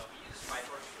 We use PyTorch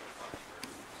for the Floppy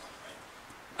Bird one,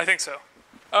 right? I think so.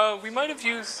 We might have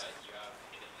used... You have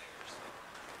hidden layers.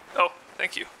 Oh,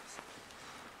 thank you.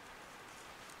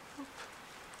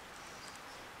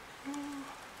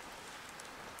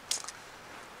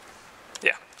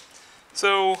 Yeah.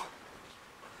 So,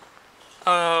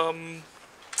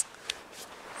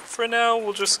 for now,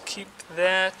 we'll just keep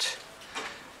that.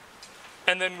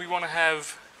 and then we want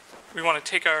to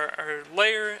take our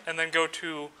layer and then go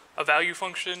to a value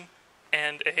function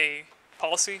and a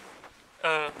policy.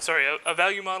 A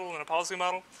value model and a policy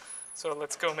model. So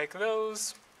let's go make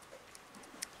those.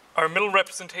 Our middle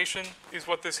representation is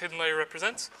what this hidden layer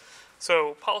represents.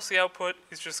 So policy output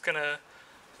is just going to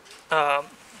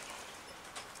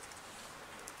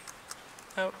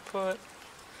output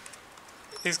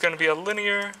is going to be a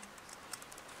linear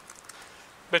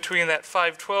between that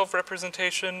 512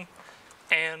 representation,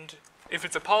 and if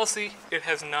it's a policy, it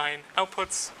has 9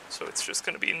 outputs, so it's just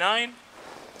going to be 9.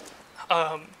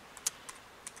 And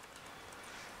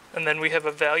then we have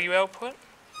a value output.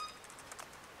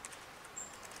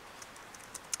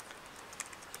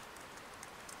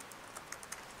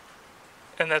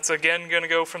 And that's again going to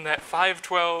go from that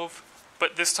 512,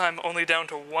 but this time only down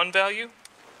to 1 value.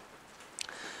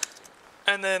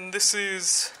 And then this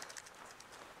is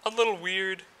a little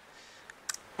weird.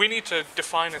 We need to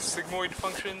define a sigmoid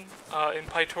function in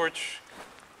PyTorch.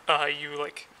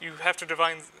 You have to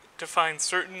define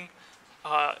certain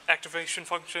activation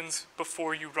functions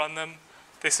before you run them.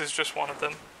 This is just one of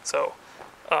them. So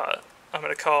I'm going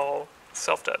to call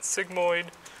self.sigmoid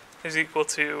is equal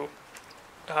to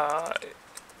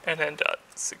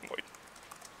nn.sigmoid.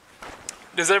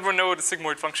 Does everyone know what a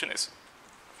sigmoid function is?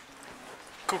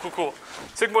 Cool.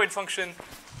 Sigmoid function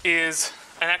is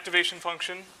an activation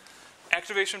function.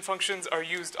 Activation functions are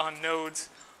used on nodes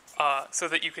so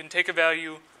that you can take a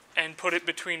value and put it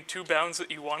between 2 bounds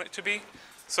that you want it to be.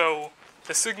 So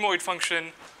the sigmoid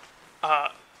function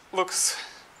looks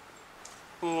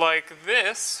like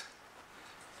this,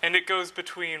 and it goes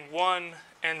between 1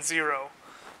 and 0.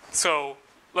 So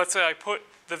let's say I put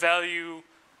the value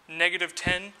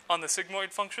 -10 on the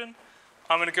sigmoid function.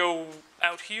 I'm going to go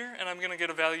out here, and I'm going to get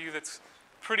a value that's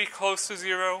pretty close to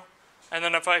 0. And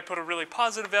then if I put a really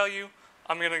positive value,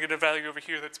 I'm going to get a value over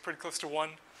here that's pretty close to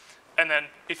 1. And then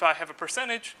if I have a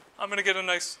percentage, I'm going to get a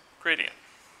nice gradient.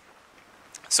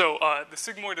 So the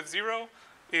sigmoid of 0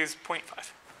 is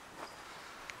 0.5.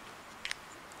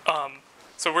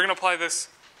 So we're going to apply this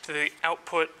to the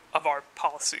output of our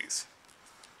policies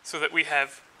so that we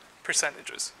have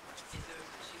percentages. Is there a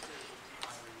particular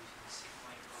reason why we're using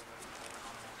sigmoid over a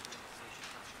common activation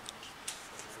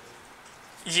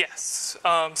function? Yes.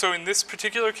 So in this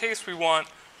particular case, we want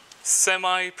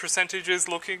semi-percentages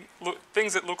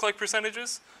things that look like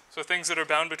percentages, so things that are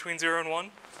bound between 0 and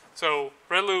 1. So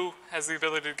ReLU has the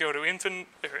ability to go to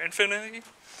infinity,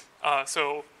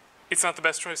 so it's not the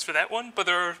best choice for that one, but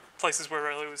there are places where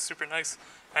ReLU is super nice.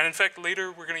 And in fact,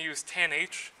 later we're going to use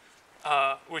tanh,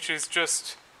 which is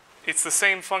just, it's the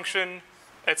same function,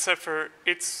 except for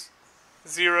its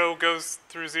 0 goes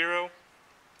through 0,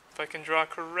 if I can draw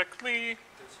correctly.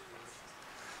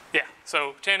 Yeah,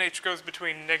 so tanh goes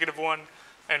between -1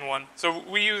 and 1. So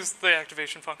we use the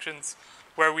activation functions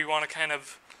where we want to kind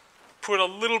of put a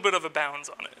little bit of a bounds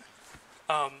on it.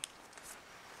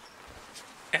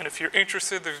 And if you're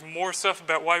interested, there's more stuff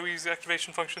about why we use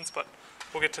activation functions, but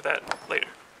we'll get to that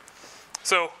later.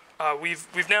 So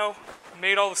we've now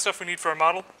made all the stuff we need for our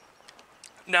model.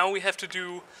 Now we have to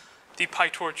do the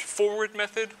PyTorch forward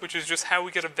method, which is just how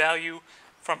we get a value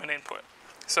from an input.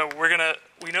 So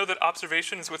we know that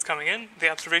observation is what's coming in. The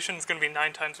observation is going to be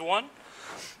 9 times 1.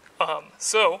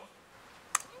 So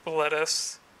let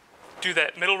us do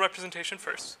that middle representation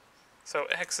first. So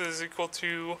x is equal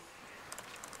to,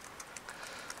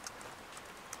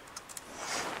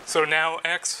 so now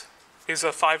x is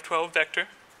a 512 vector.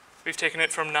 We've taken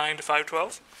it from 9 to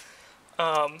 512.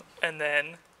 And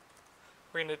then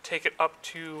we're going to take it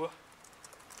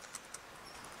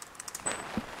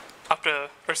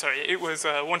it was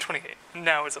 128.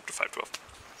 Now it's up to 512.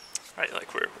 Right,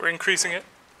 like we're increasing it.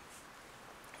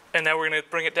 And now we're going to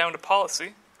bring it down to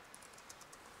policy.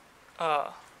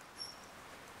 And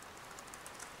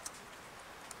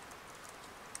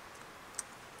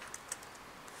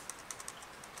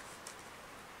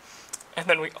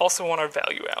then we also want our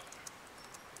value out.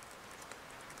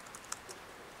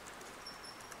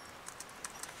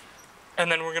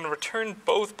 And then we're going to return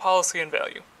both policy and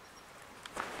value.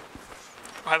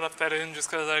 I left that in just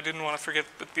because I didn't want to forget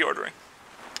the ordering.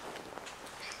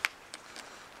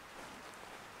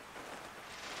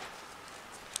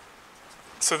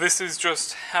 So this is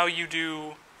just how you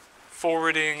do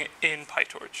forwarding in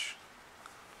PyTorch.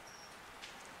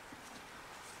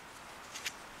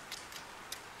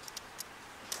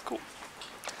 Cool.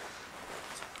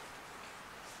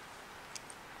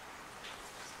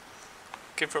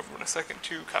 Give everyone a second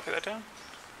to copy that down.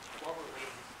 While we're waiting,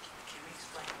 can we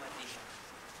explain what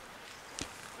the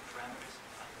parameters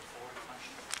of the forward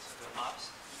function, so the ops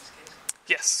in this case?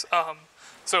 Yes.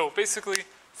 So basically,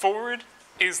 forward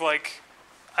is like,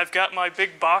 I've got my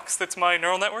big box that's my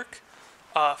neural network.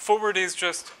 Forward is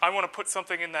just, I want to put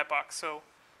something in that box. So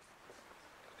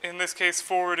in this case,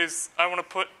 forward is, I want to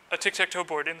put a tic-tac-toe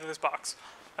board into this box.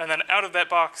 And then out of that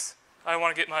box, I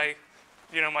want to get my,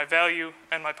 my value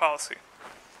and my policy.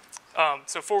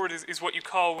 So forward is what you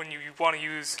call when you want to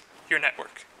use your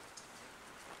network.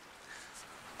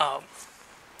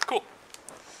 Cool.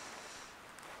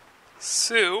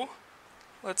 So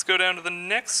let's go down to the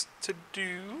next to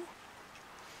do.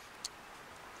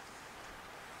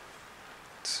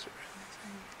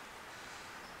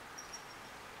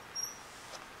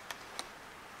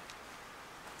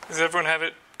 Does everyone have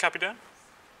it copied down?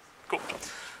 Cool.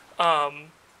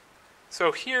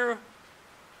 So here,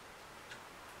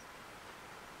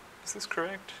 is this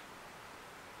correct?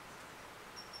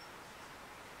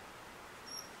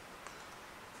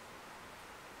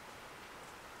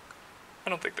 I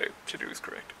don't think the to-do is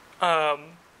correct. There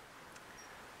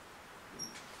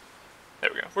we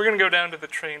go. We're going to go down to the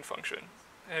train function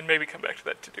and maybe come back to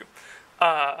that to-do.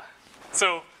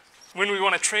 So when we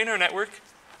want to train our network,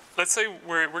 let's say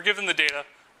we're given the data,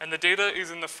 and the data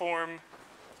is in the form,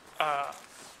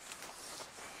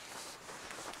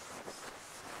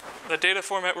 the data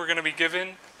format we're going to be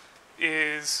given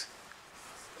is,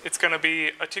 it's going to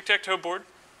be a tic-tac-toe board,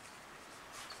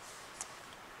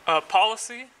 a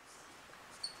policy,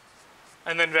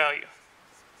 and then value.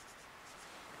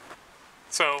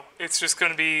 So it's just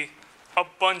going to be a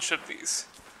bunch of these.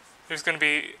 There's going to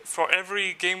be, for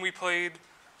every game we played,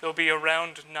 there'll be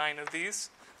around 9 of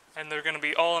these, and they're going to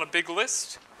be all on a big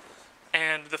list.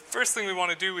 And the first thing we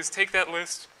want to do is take that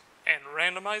list and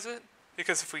randomize it,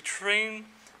 because if we train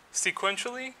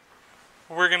sequentially,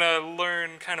 we're going to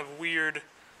learn kind of weird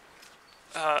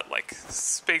like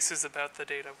spaces about the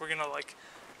data. We're going to like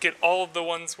get all of the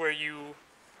ones where you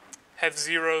have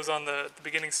zeros on the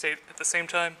beginning state at the same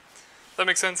time. That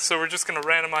makes sense? So we're just going to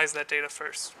randomize that data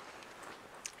first.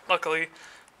 Luckily,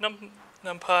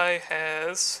 NumPy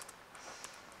has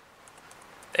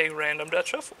a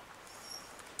random.shuffle.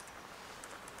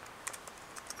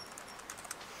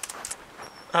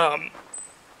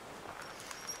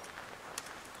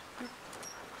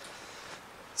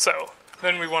 So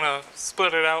then we want to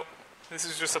split it out. This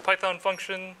is just a Python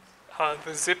function,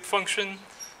 the zip function.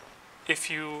 If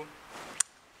you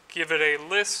give it a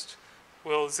list,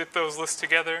 we'll zip those lists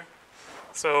together.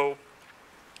 So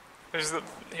there's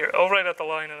here, I'll write out the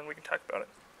line and then we can talk about it.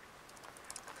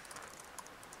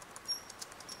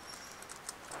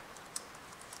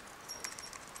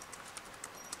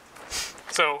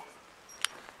 So,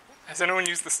 has anyone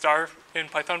used the star in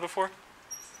Python before?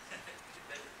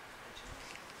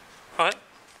 What?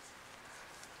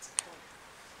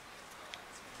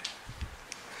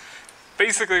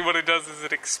 Basically what it does is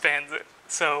it expands it.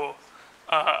 So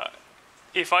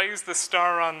if I use the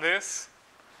star on this,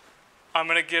 I'm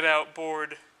going to get out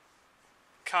board,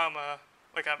 comma,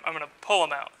 like I'm going to pull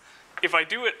them out. If I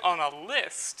do it on a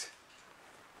list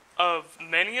of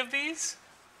many of these,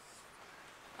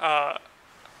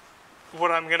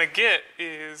 what I'm going to get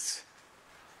is,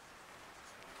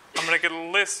 I'm going to get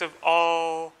a list of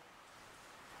all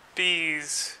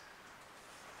B's,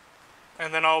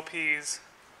 and then all P's,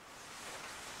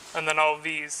 and then all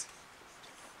V's.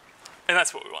 And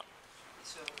that's what we want.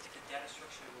 So if the data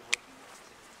structure we're working with is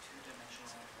a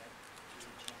 2-dimensional, right?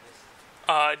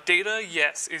 2D list? Data,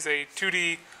 yes, is a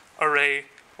 2D array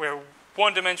where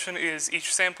one dimension is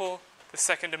each sample, the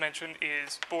second dimension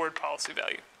is board policy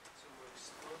value. So we're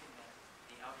exploding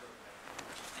the outer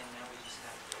array, and now we just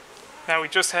have... Now we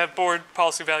just have board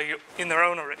policy value in their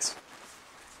own arrays.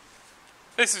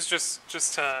 This is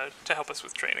just to help us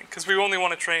with training, because we only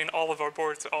want to train all of our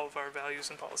boards, all of our values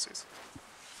and policies.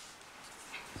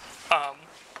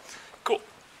 Cool.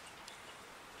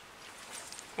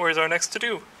 Where's our next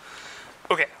to-do?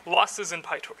 Okay, losses in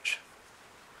PyTorch.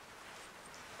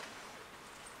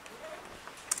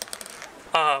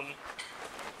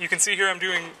 You can see here I'm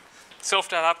doing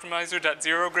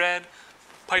self.optimizer.zeroGrad.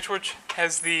 PyTorch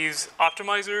has these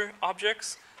optimizer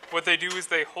objects. What they do is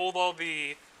they hold all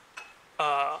the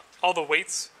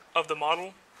weights of the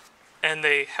model, and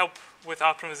they help with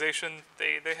optimization.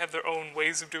 They have their own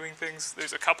ways of doing things.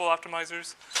 There's a couple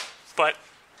optimizers, but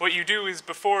what you do is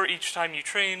before each time you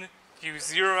train, you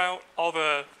zero out all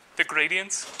the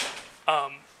gradients,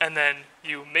 and then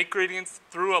you make gradients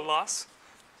through a loss,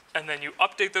 and then you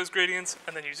update those gradients,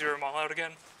 and then you zero them all out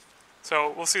again.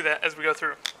 So we'll see that as we go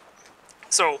through.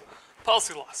 So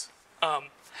policy loss.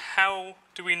 How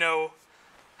do we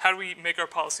make our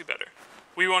policy better?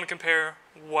 We want to compare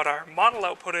what our model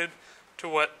outputted to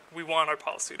what we want our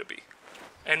policy to be.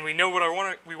 and we know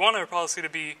what we want our policy to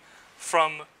be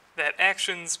from that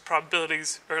action's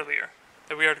probabilities earlier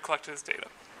that we already collected as data.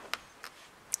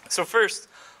 So first,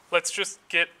 let's just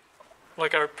get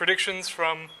like our predictions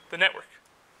from the network.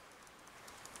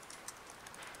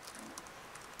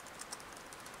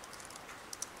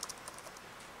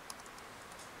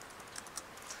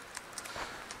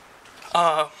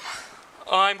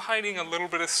 I'm hiding a little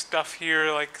bit of stuff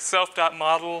here, like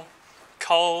self.model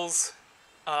calls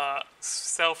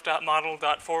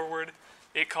self.model.forward.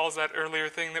 It calls that earlier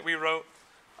thing that we wrote.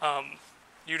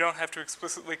 You don't have to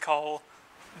explicitly call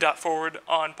 .forward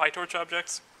on PyTorch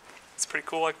objects. It's pretty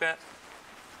cool like that.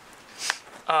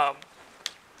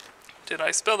 Did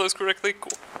I spell those correctly?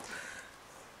 Cool.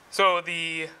 So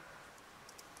the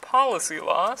policy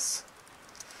loss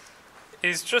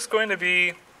is just going to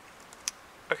be,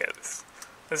 okay, this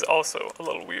is also a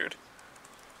little weird.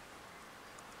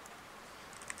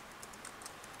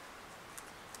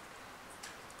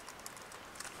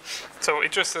 So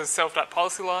it just says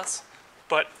self.policy loss,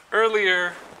 but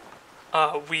earlier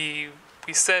we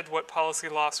said what policy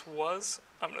loss was.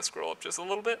 I'm going to scroll up just a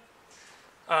little bit.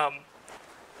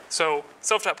 So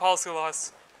self.policy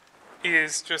loss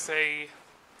is just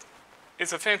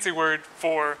it's a fancy word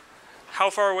for how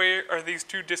far away are these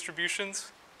two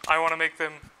distributions. I want to make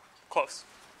them close.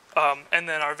 And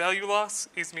then our value loss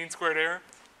is mean squared error,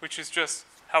 which is just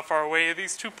how far away are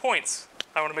these 2 points.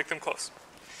 I want to make them close.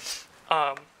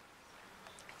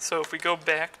 So if we go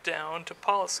back down to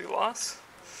policy loss,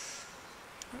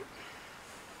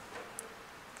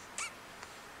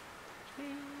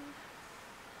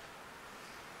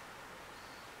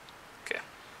 okay.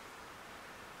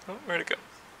 Oh, where'd it go?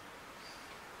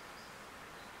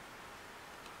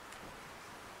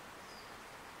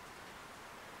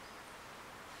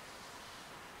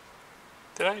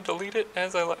 Did I delete it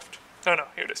as I left? Oh no,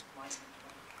 here it is.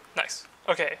 Nice.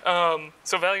 Okay,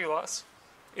 so value loss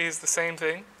is the same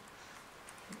thing.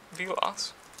 V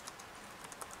loss,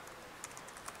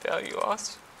 value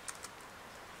loss,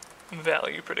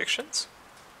 value predictions.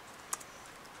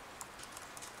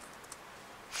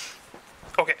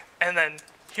 Okay, and then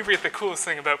here we get the coolest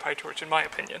thing about PyTorch, in my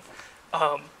opinion.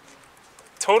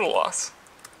 Total loss.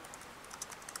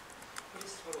 What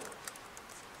is total?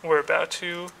 We're about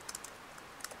to.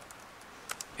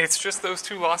 It's just those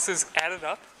two losses added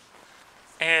up,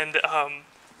 and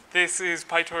this is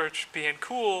PyTorch being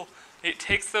cool. It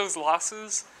takes those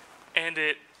losses, and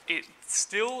it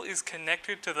still is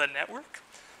connected to the network.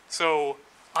 So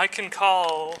I can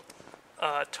call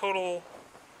total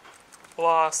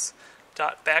loss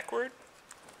dot backward,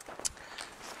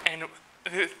 and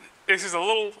this is a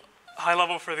little high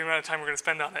level for the amount of time we're going to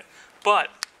spend on it. But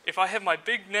if I have my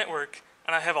big network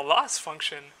and I have a loss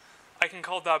function, I can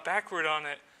call dot backward on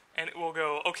it, and it will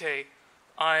go, okay,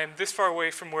 I'm this far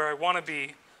away from where I want to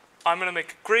be. I'm going to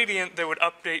make a gradient that would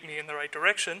update me in the right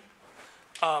direction.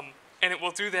 And it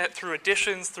will do that through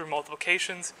additions, through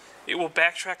multiplications. It will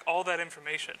backtrack all that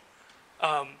information.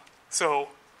 So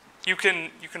you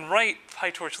can write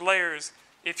PyTorch layers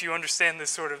if you understand this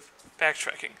sort of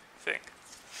backtracking thing.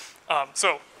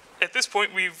 So at this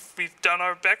point, we've done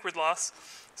our backward loss.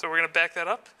 So we're going to back that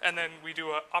up, and then we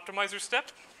do an optimizer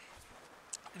step.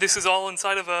 This is all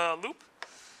inside of a loop.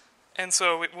 And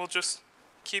so it will just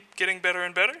keep getting better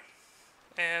and better.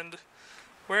 And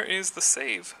where is the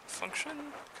save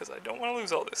function? Because I don't want to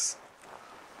lose all this.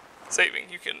 Saving,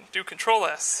 you can do Control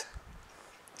S.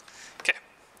 Okay.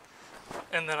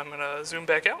 And then I'm going to zoom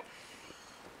back out.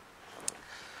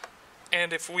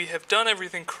 And if we have done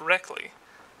everything correctly,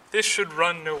 this should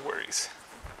run no worries.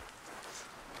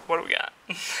 What do we got?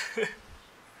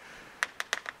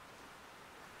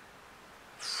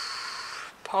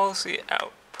 Policy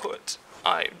output.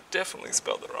 I definitely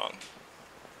spelled it wrong.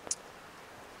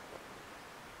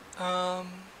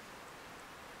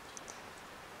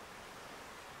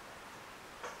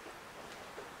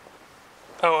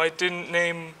 Oh, I didn't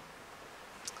name.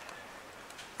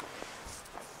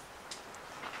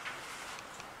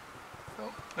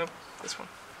 Oh, nope, this one.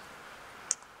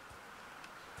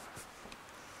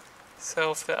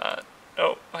 Self that.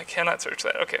 Oh, I cannot search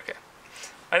that. Okay, okay.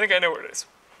 I think I know where it is.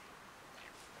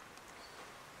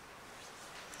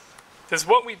 Does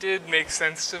what we did make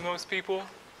sense to most people?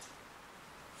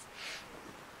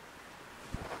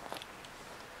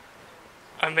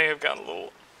 I may have gotten a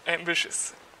little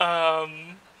ambitious.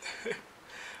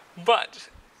 But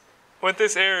what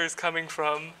this error is coming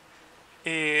from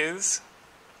is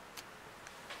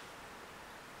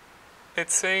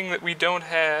it's saying that we don't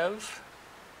have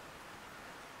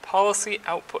policy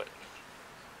output.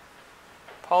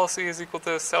 Policy is equal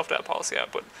to self.policy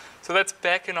output. So that's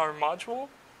back in our module.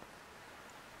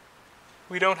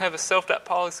 we don't have a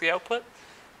self.policy output.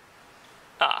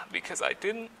 Because I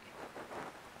didn't.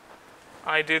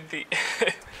 I did the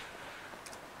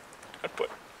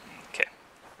output. Okay.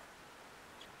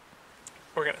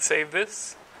 We're going to save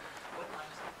this. What line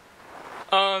is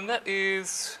that? That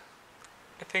is,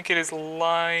 I think it is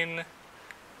line,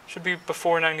 should be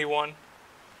before 91.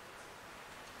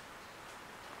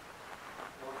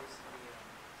 What is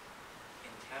the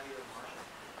in tabular margin?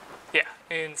 Yeah,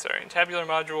 in tabular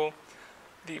module,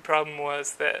 the problem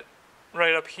was that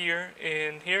right up here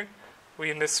in here,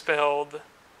 we misspelled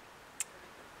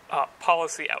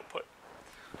policy output.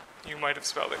 You might have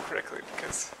spelled it correctly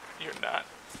because you're not,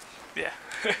 yeah,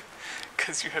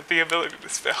 because you have the ability to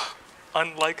spell,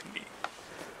 unlike me.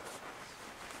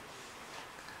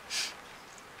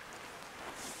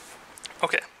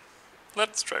 Okay,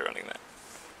 let's try running that.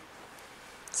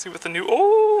 See what the new,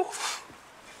 oh!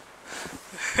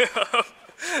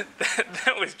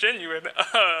 that was genuine.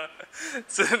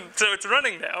 So it's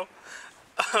running now.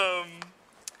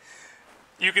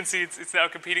 You can see it's now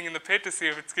competing in the pit to see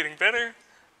if it's getting better.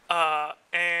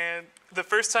 And the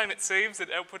first time it saves, it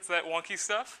outputs that wonky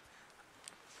stuff.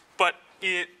 But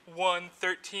it won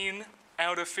 13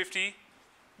 out of 50,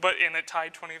 and it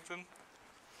tied 20 of them.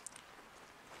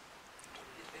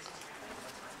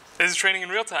 This is training in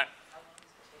real time.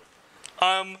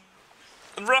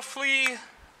 Roughly,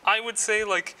 I would say,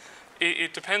 like,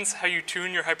 it depends how you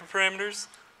tune your hyperparameters.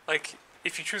 Like,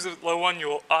 if you choose a low one,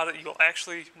 you'll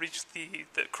actually reach the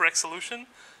correct solution.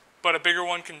 But a bigger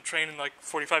one can train in like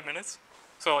 45 minutes.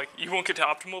 So like you won't get to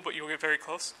optimal, but you'll get very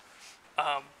close.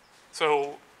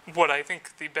 So what I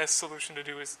think the best solution to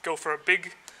do is go for a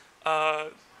big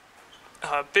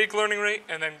learning rate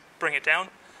and then bring it down.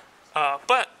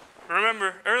 But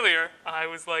remember earlier, I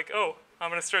was like, oh, I'm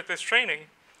going to start this training.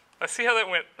 Let's see how that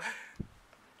went.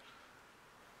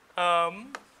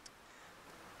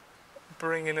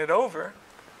 Bringing it over.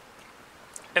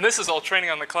 And this is all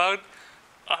training on the cloud.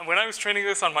 When I was training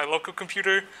this on my local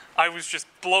computer, I was just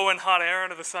blowing hot air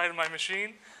out of the side of my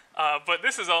machine. But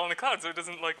this is all in the cloud, so it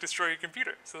doesn't like destroy your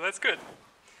computer. So that's good.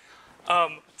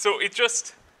 So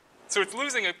it's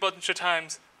losing a bunch of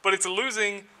times, but it's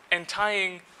losing and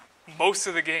tying most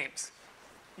of the games,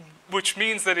 which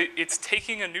means that it's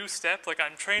taking a new step. Like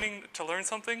I'm training to learn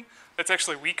something that's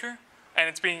actually weaker, and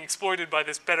it's being exploited by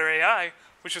this better AI,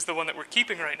 which is the one that we're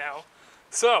keeping right now.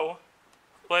 So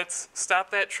let's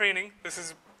stop that training.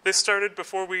 This started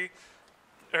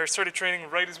started training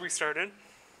right as we started,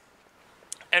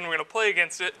 and we're going to play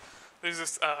against it. There's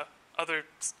this other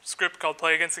script called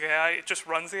Play Against the AI. It just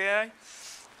runs the AI.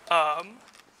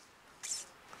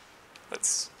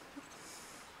 It's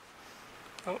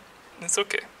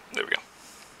okay. There we go.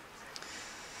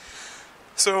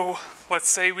 So let's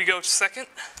say we go second.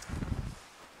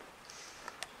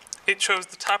 It chose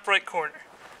the top right corner.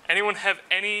 Anyone have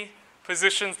any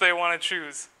positions they want to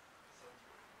choose?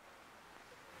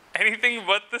 Anything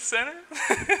but the center?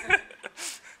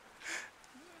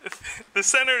 The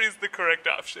center is the correct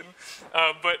option.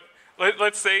 But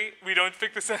let's say we don't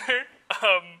pick the center.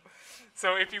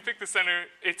 So if you pick the center,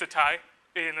 it's a tie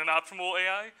in an optimal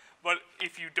AI. But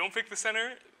if you don't pick the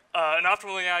center, an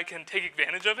optimal AI can take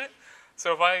advantage of it.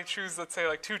 So if I choose, let's say,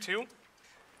 like 2-2,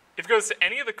 if it goes to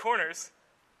any of the corners,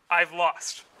 I've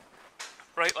lost,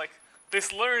 right? Like,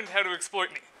 this learned how to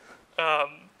exploit me.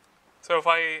 So if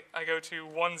I go to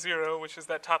 1-0, which is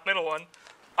that top middle one,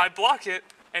 I block it,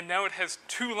 and now it has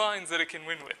 2 lines that it can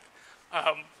win with.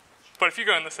 But if you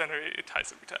go in the center, it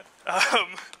ties every time.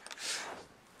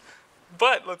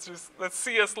 But let's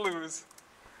see us lose.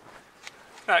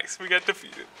 Nice, we got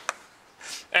defeated.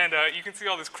 And you can see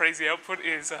all this crazy output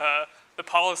is the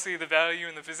policy, the value,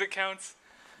 and the visit counts.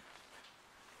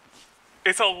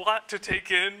 It's a lot to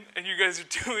take in, and you guys are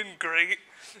doing great.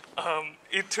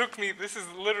 It took me, this is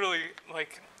literally,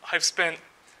 like, I've spent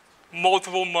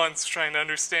multiple months trying to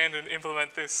understand and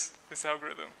implement this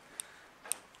algorithm.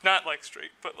 Not, like,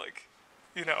 straight, but, like,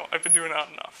 you know, I've been doing it on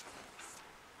and off.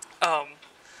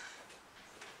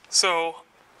 So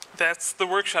that's the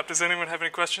workshop. Does anyone have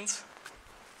any questions?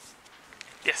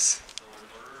 Yes? So in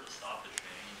order to stop the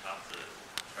training, you have to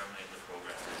terminate the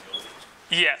program manually.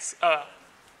 Yes. If you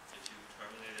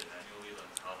terminate it manually, then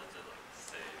how does it like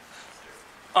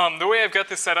save? The way I've got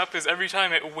this set up is every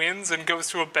time it wins and goes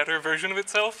to a better version of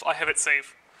itself, I have it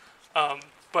save.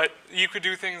 But you could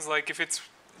do things like if it's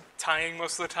tying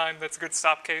most of the time, that's a good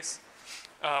stop case.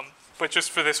 But just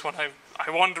for this one, I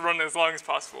wanted to run it as long as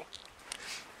possible.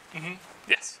 Mm-hmm.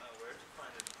 Yes? Where to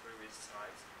find the previous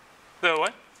slides? The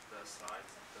what? The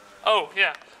slides? Oh,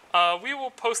 yeah. We will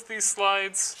post these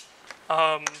slides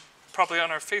probably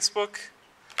on our Facebook.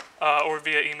 or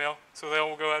via email. So they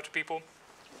will go out to people.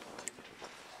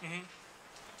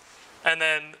 And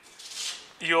then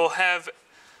you'll have,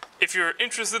 if you're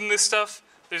interested in this stuff,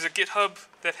 there's a GitHub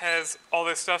that has all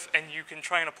this stuff, and you can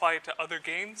try and apply it to other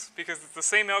games, because it's the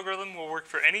same algorithm will work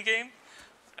for any game.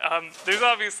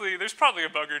 There's probably a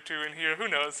bug or two in here, who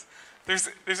knows. There's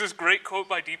this great quote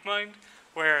by DeepMind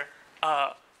where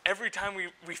every time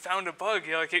we found a bug,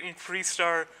 like it increased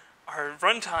our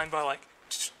runtime by like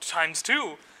times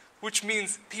 2, which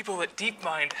means people at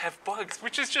DeepMind have bugs,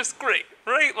 which is just great,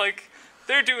 right? Like,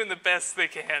 they're doing the best they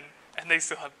can, and they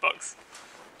still have bugs.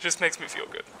 Just makes me feel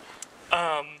good.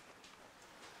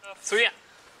 So yeah.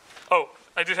 Oh,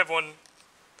 I did have one.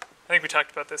 I think we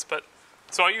talked about this, but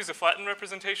so I use a flattened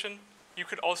representation. You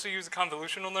could also use a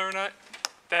convolutional neural net.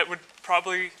 That would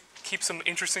probably keep some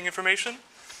interesting information.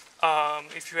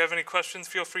 If you have any questions,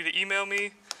 feel free to email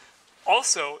me.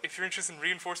 Also, if you're interested in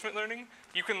reinforcement learning,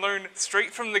 you can learn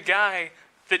straight from the guy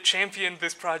that championed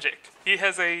this project. He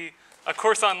has a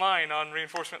course online on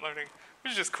reinforcement learning,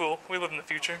 which is just cool. We live in the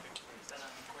future. Is that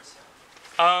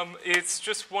on Coursera? It's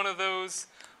just one of those,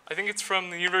 I think it's from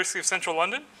the University of Central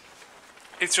London.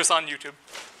 It's just on YouTube.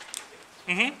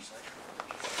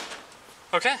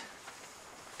 Okay.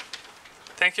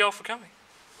 Thank you all for coming.